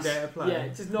the pass. Yeah,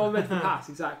 just no one read the pass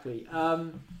exactly.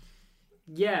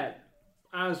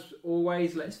 As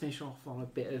always, let's finish off on a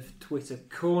bit of Twitter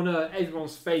Corner,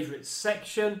 everyone's favourite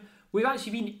section. We've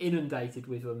actually been inundated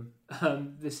with them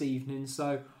this evening,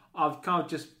 so I've kind of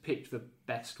just picked the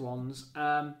best ones.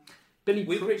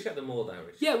 We appreciate them all, though,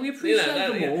 Rich. Yeah, we appreciate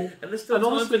them all. And there's still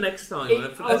time for next time.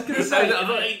 I was going to say that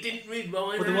I didn't read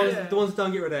mine. But the ones that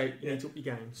don't get read out, you need to up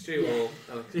your game. Stu Hall.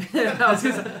 I was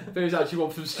going to say, there was actually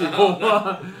one from Stu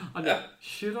Hall.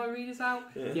 Should I read this out?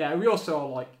 Yeah, we also are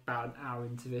like about an hour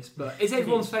into this, but it's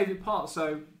everyone's favourite part,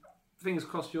 so fingers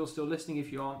crossed you're still listening.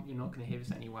 If you aren't, you're not going to hear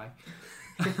us anyway.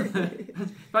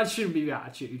 That shouldn't be the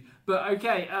attitude. But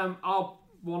okay,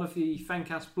 one of the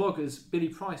Fancast bloggers, Billy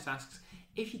Price, asks,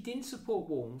 if you didn't support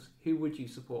Wolves, who would you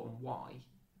support and why?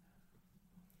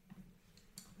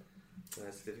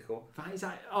 That's difficult. I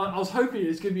was hoping it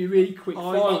was going to be a really quick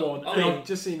fire one. I've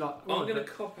just seen like... I'm going to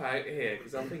cop out here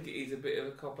because I think it is a bit of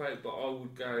a cop out, but I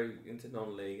would go into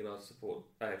non-league and I'd support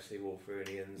AFC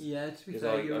Wolverhamptonians. Yeah, to be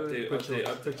fair,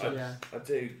 I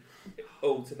do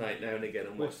alternate now and again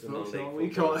and watch the non-league. We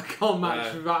can't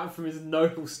match that from his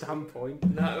noble standpoint.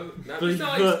 No,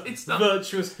 it's not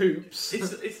virtuous hoops.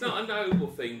 It's not a noble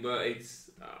thing, but it's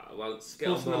I won't get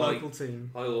on my local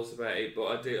team. high horse about it, but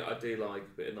I do like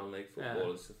a bit of non-league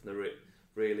football and stuff and the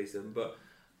realism. But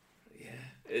yeah,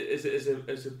 as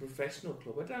a professional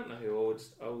club, I don't know who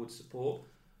I would support.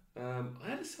 I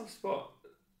had a soft spot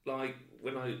like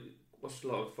when I watched a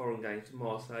lot of foreign games to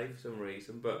Marseille for some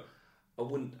reason, but I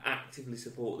wouldn't actively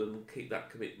support them and keep that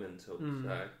commitment up.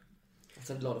 So that's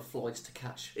a lot of flights to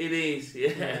catch. it is,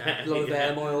 a lot of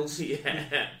air miles.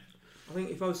 Yeah, I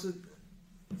think if I was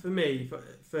for me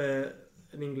for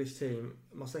an English team,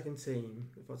 my second team,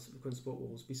 if I couldn't support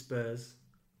Wolves, would be Spurs.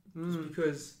 Just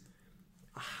because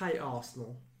I hate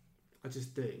Arsenal, I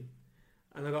just do,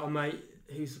 and I've got a mate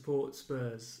who supports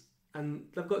Spurs, and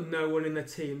they've got no one in their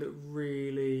team that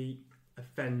really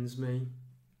offends me.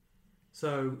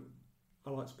 So I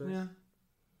like Spurs. Yeah.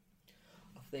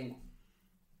 I think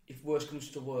if worst comes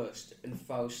to worst and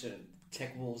Fosun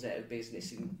take Wolves out of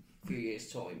business in a few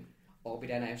years' time, I'll be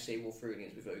down AFC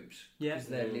Wolverhamptonians with hoops. Yeah. Because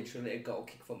they're literally a goal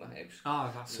kick from the house.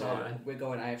 Oh, that's right. We're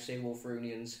going AFC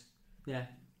Wolverhamptonians. Yeah.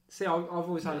 See, I've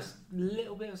always had a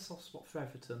little bit of a soft spot for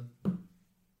Everton.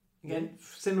 Again,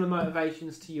 similar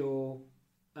motivations to your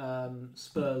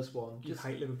Spurs one. You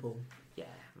hate Liverpool. Yeah,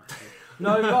 man.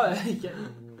 No, but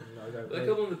they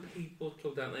come on the People's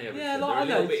Club, don't they? Yeah, they're a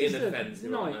little bit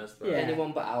inoffensive, aren't they?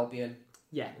 Anyone but Albion.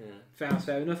 Yeah.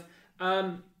 Fair enough.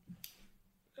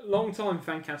 Long-time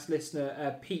Fancast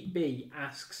listener Pete B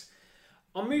asks,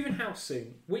 I'm moving house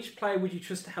soon. Which player would you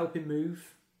trust to help him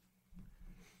move?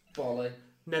 Bolly.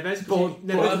 Neves.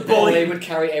 Bolly would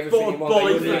carry everything in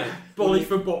one. Bolly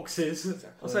for boxes. Exactly.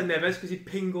 I'll say Neves because he'd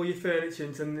ping all your furniture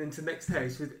into the next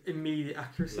house with immediate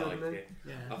accuracy.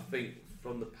 I think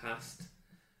from the past,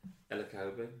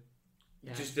 Elakobe.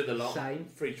 Just did a lot. Same.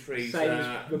 Fridge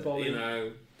freezer,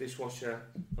 dishwasher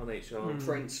on each arm.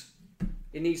 Prince.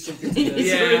 He needs something to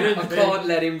do. I can't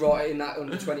let him rot in that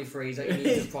under 20 freezer. He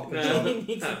needs a proper job. He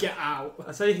needs to get out.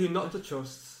 I say who not to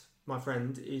trust, my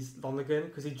friend, is Lonergan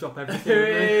because he'd drop everything.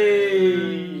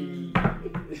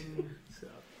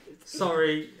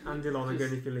 Sorry, Andy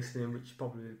Lonergan, if you're listening, which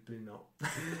probably not.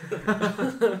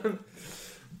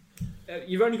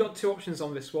 You've only got two options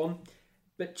on this one,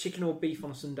 but chicken or beef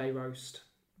on a Sunday roast?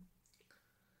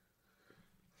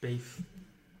 Beef.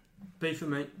 Beef for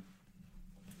me.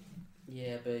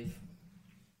 Yeah, beef.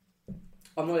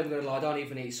 I'm not even going to lie, I don't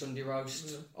even eat Sunday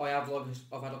roast. I've had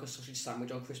like a sausage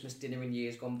sandwich on Christmas dinner in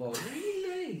years gone by.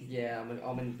 Really? Yeah, I'm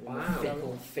a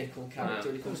fickle character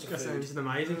when it comes to That food. sounds an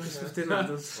amazing Christmas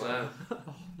dinner. Wow.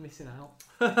 Missing out.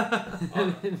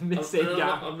 I'm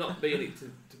not being it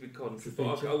to be contrary,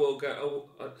 but I will go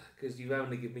because you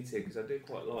only give me two because I do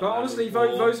quite like. But honestly,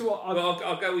 those are what. But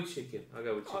I'll go with chicken. I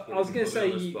was going to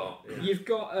say you've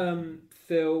got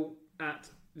Phil at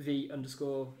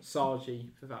 _Sargi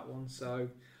for that one, so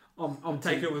I'm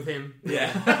Take it with him.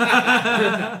 Yeah.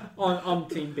 I'm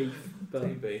team beef. But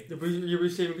Team beef. You'll be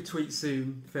receiving a tweet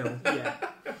soon, Phil. Yeah.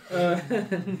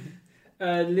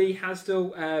 Lee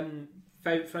Hasdell,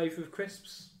 favourite flavour of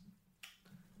crisps?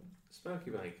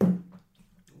 Smoky bacon.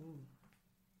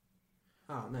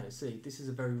 Oh no, see, this is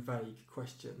a very vague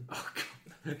question. Oh,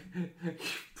 God.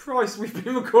 Christ, we've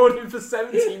been recording for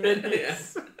 70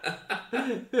 minutes.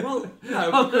 Well,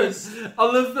 no, because I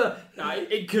love that.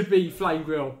 It could be flame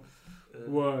grill.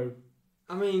 Whoa.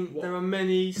 I mean, there are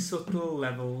many subtle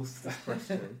levels to this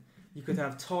question. You could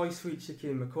have Thai sweet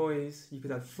chicken McCoys. You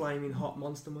could have flaming hot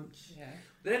Monster Munch. Yeah.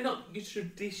 They're not your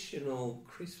traditional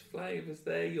crisp flavours.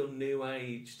 They're your new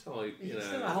age type. You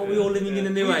know. Are we all living in a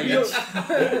new age?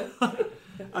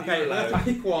 Okay, let's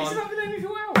pick one. Isn't that the name of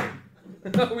your album?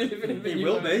 We live in a It new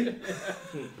will age.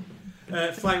 be.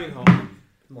 Flaming hot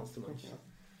Monster Munch.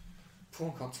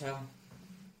 Prawn cocktail.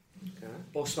 Okay.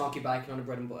 Or smoky bacon on a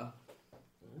bread and butter.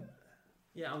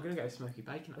 Yeah, I'm going to go smoky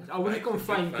bacon. I would have gone Big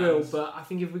flame fans. grill, but I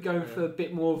think if we're going for a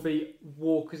bit more of the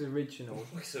Walker's original,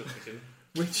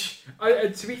 which,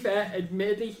 to be fair,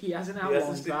 admittedly, he hasn't He hasn't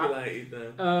outlined stipulated,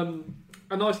 that. no.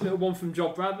 A nice little one from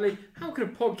Job Bradley. How can a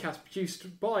podcast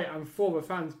produced by and for the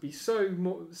fans be so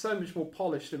much more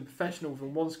polished and professional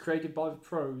than ones created by the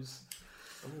pros?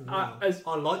 I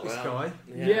like this guy.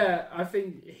 Yeah, I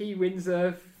think he wins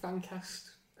a Fancast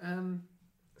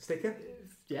Sticker?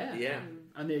 Yeah.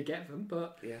 I need to get them,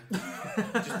 but... Yeah.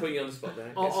 Just put you on the spot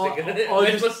there. I'll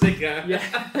Where's my sticker? Yeah.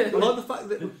 I like the fact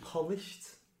that we're polished.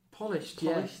 Polished.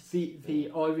 Yeah. The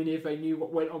irony if they knew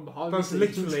what went on behind Both the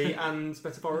scenes. literally and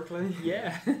metaphorically.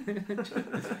 Yeah.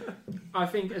 I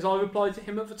think, as I replied to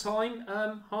him at the time,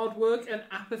 hard work and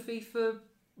apathy for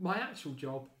my actual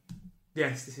job.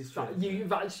 Yes, this is true.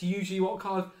 That's usually what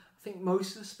kind of... I think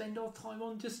most of us spend our time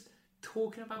on just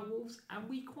talking about Wolves, and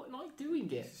we quite like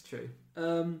doing it. It's true.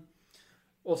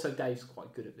 Also, Dave's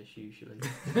quite good at this usually.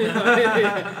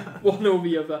 One or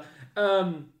the other.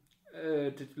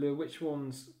 Which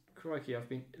ones? Crikey, I've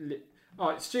been...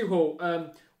 Alright, Stu Hall.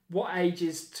 What age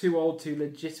is too old to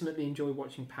legitimately enjoy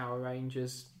watching Power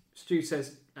Rangers? Stu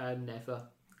says never.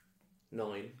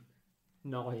 9.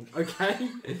 9. Okay.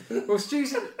 Well,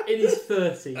 Stu's in his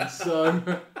 30s, so...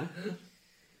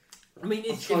 I mean,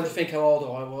 I'm trying to think how old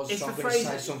I was, it's so I'm the going to say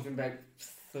phrase- something about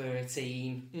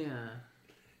 13. Yeah.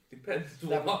 Depends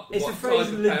That- what it's a type phrase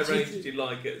of Power legit- Rangers you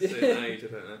like at a certain age, I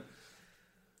don't know.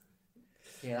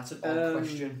 Yeah, that's an odd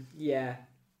question. Yeah.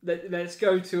 Let's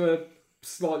go to a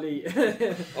slightly...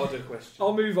 Odder question.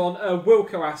 I'll move on.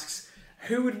 Wilco asks,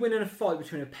 who would win in a fight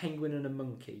between a penguin and a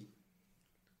monkey?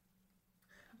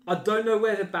 I don't know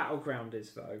where the battleground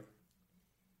is, though.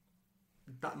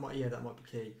 That might be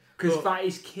key. Because that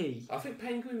is key. I think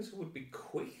penguins would be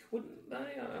quick, wouldn't they?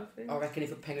 I think. I reckon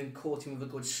if a penguin caught him with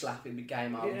a good slap, it'd be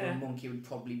game over. Yeah. A monkey would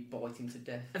probably bite him to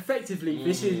death. Effectively,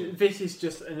 this is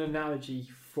just an analogy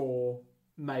for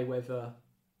Mayweather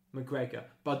McGregor,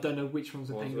 but I don't know which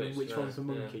one's a penguin and which one's a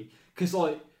monkey. Because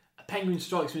like a penguin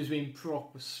strikes me as being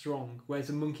proper strong, whereas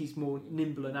a monkey's more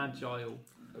nimble and agile.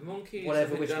 A monkey.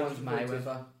 Whatever, which one's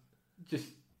Mayweather? Just,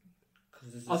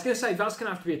 I was going to say that's going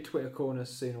to have to be a Twitter corner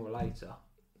sooner or later.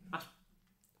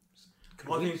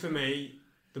 I think for me,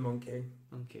 the monkey.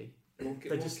 Monkey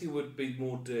would be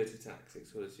more dirty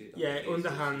tactics, was it? Yeah,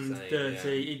 underhand,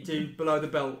 dirty. He'd do below the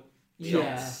belt shots.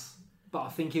 Yeah. But I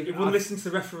think if he wouldn't listen to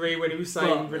the referee when he was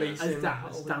saying release him.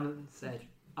 As Dan said,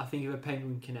 I think if a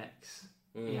penguin connects,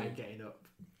 he ain't getting up.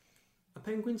 A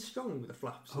penguin's strong with the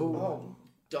flaps. Oh,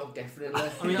 dog definitely.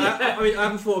 I mean, I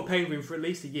haven't fought a penguin for at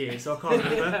least a year, so I can't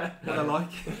remember what they're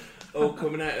like. Oh,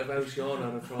 coming out of Ocean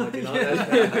on a Friday night.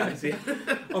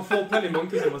 I've fought plenty of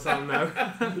monkeys in my time now.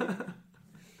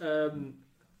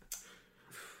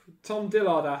 Tom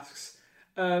Dillard asks,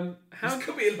 how this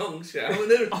could be a long show.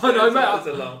 I know, mate.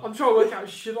 I'm trying to work out,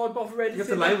 should I bother editing? You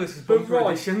have to label this as bumper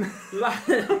edition.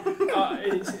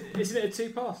 Isn't it a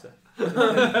two-parter?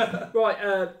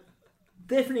 Right,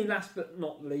 definitely last but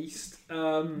not least,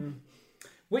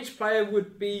 which player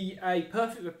would be a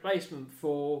perfect replacement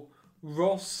for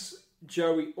Ross,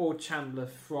 Joey or Chandler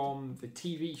from the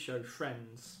TV show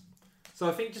Friends? So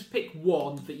I think just pick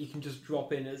one that you can just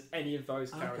drop in as any of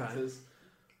those characters.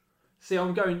 See,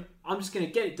 I'm just going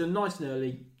to get it done nice and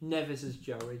early. Neves as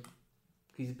Joey.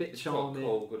 He's a bit charming.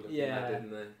 Cool, good looking lad,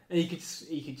 isn't And he could just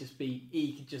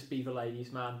be the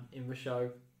ladies' man in the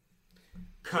show.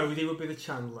 Cody would be the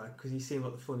Chandler because he seemed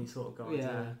like the funny sort of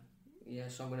guy. Yeah,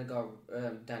 so I'm going to go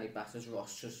Danny Batters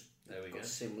Ross, just there we go.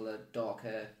 Similar dark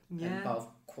hair, and both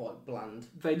quite bland.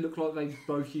 They look like they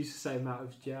both use the same amount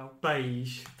of gel.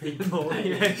 Beige people.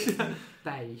 Beige.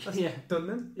 Done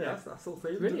then? Yeah, that's all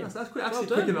three. Brilliant. That's quick, actually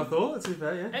quicker than I thought, to be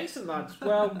fair, yeah. Excellent, lads.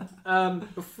 Well,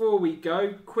 before we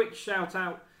go, quick shout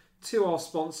out to our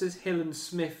sponsors, Hill &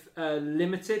 Smith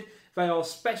Limited. They are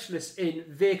specialists in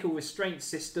vehicle restraint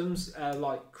systems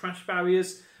like crash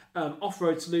barriers,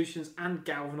 off-road solutions and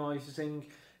galvanising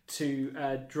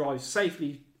to drive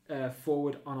safely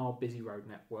forward on our busy road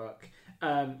network.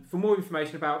 For more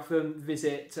information about them,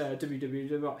 visit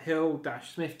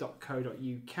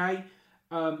www.hill-smith.co.uk.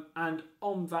 And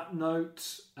on that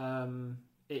note,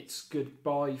 it's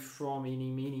goodbye from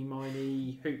Eeny, Meeny,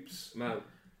 Miny, Hoops. Mo.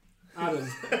 Adam.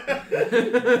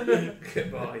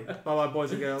 Goodbye. Bye-bye,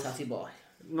 boys and girls. Tatty boy.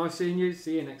 Nice seeing you.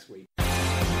 See you next week.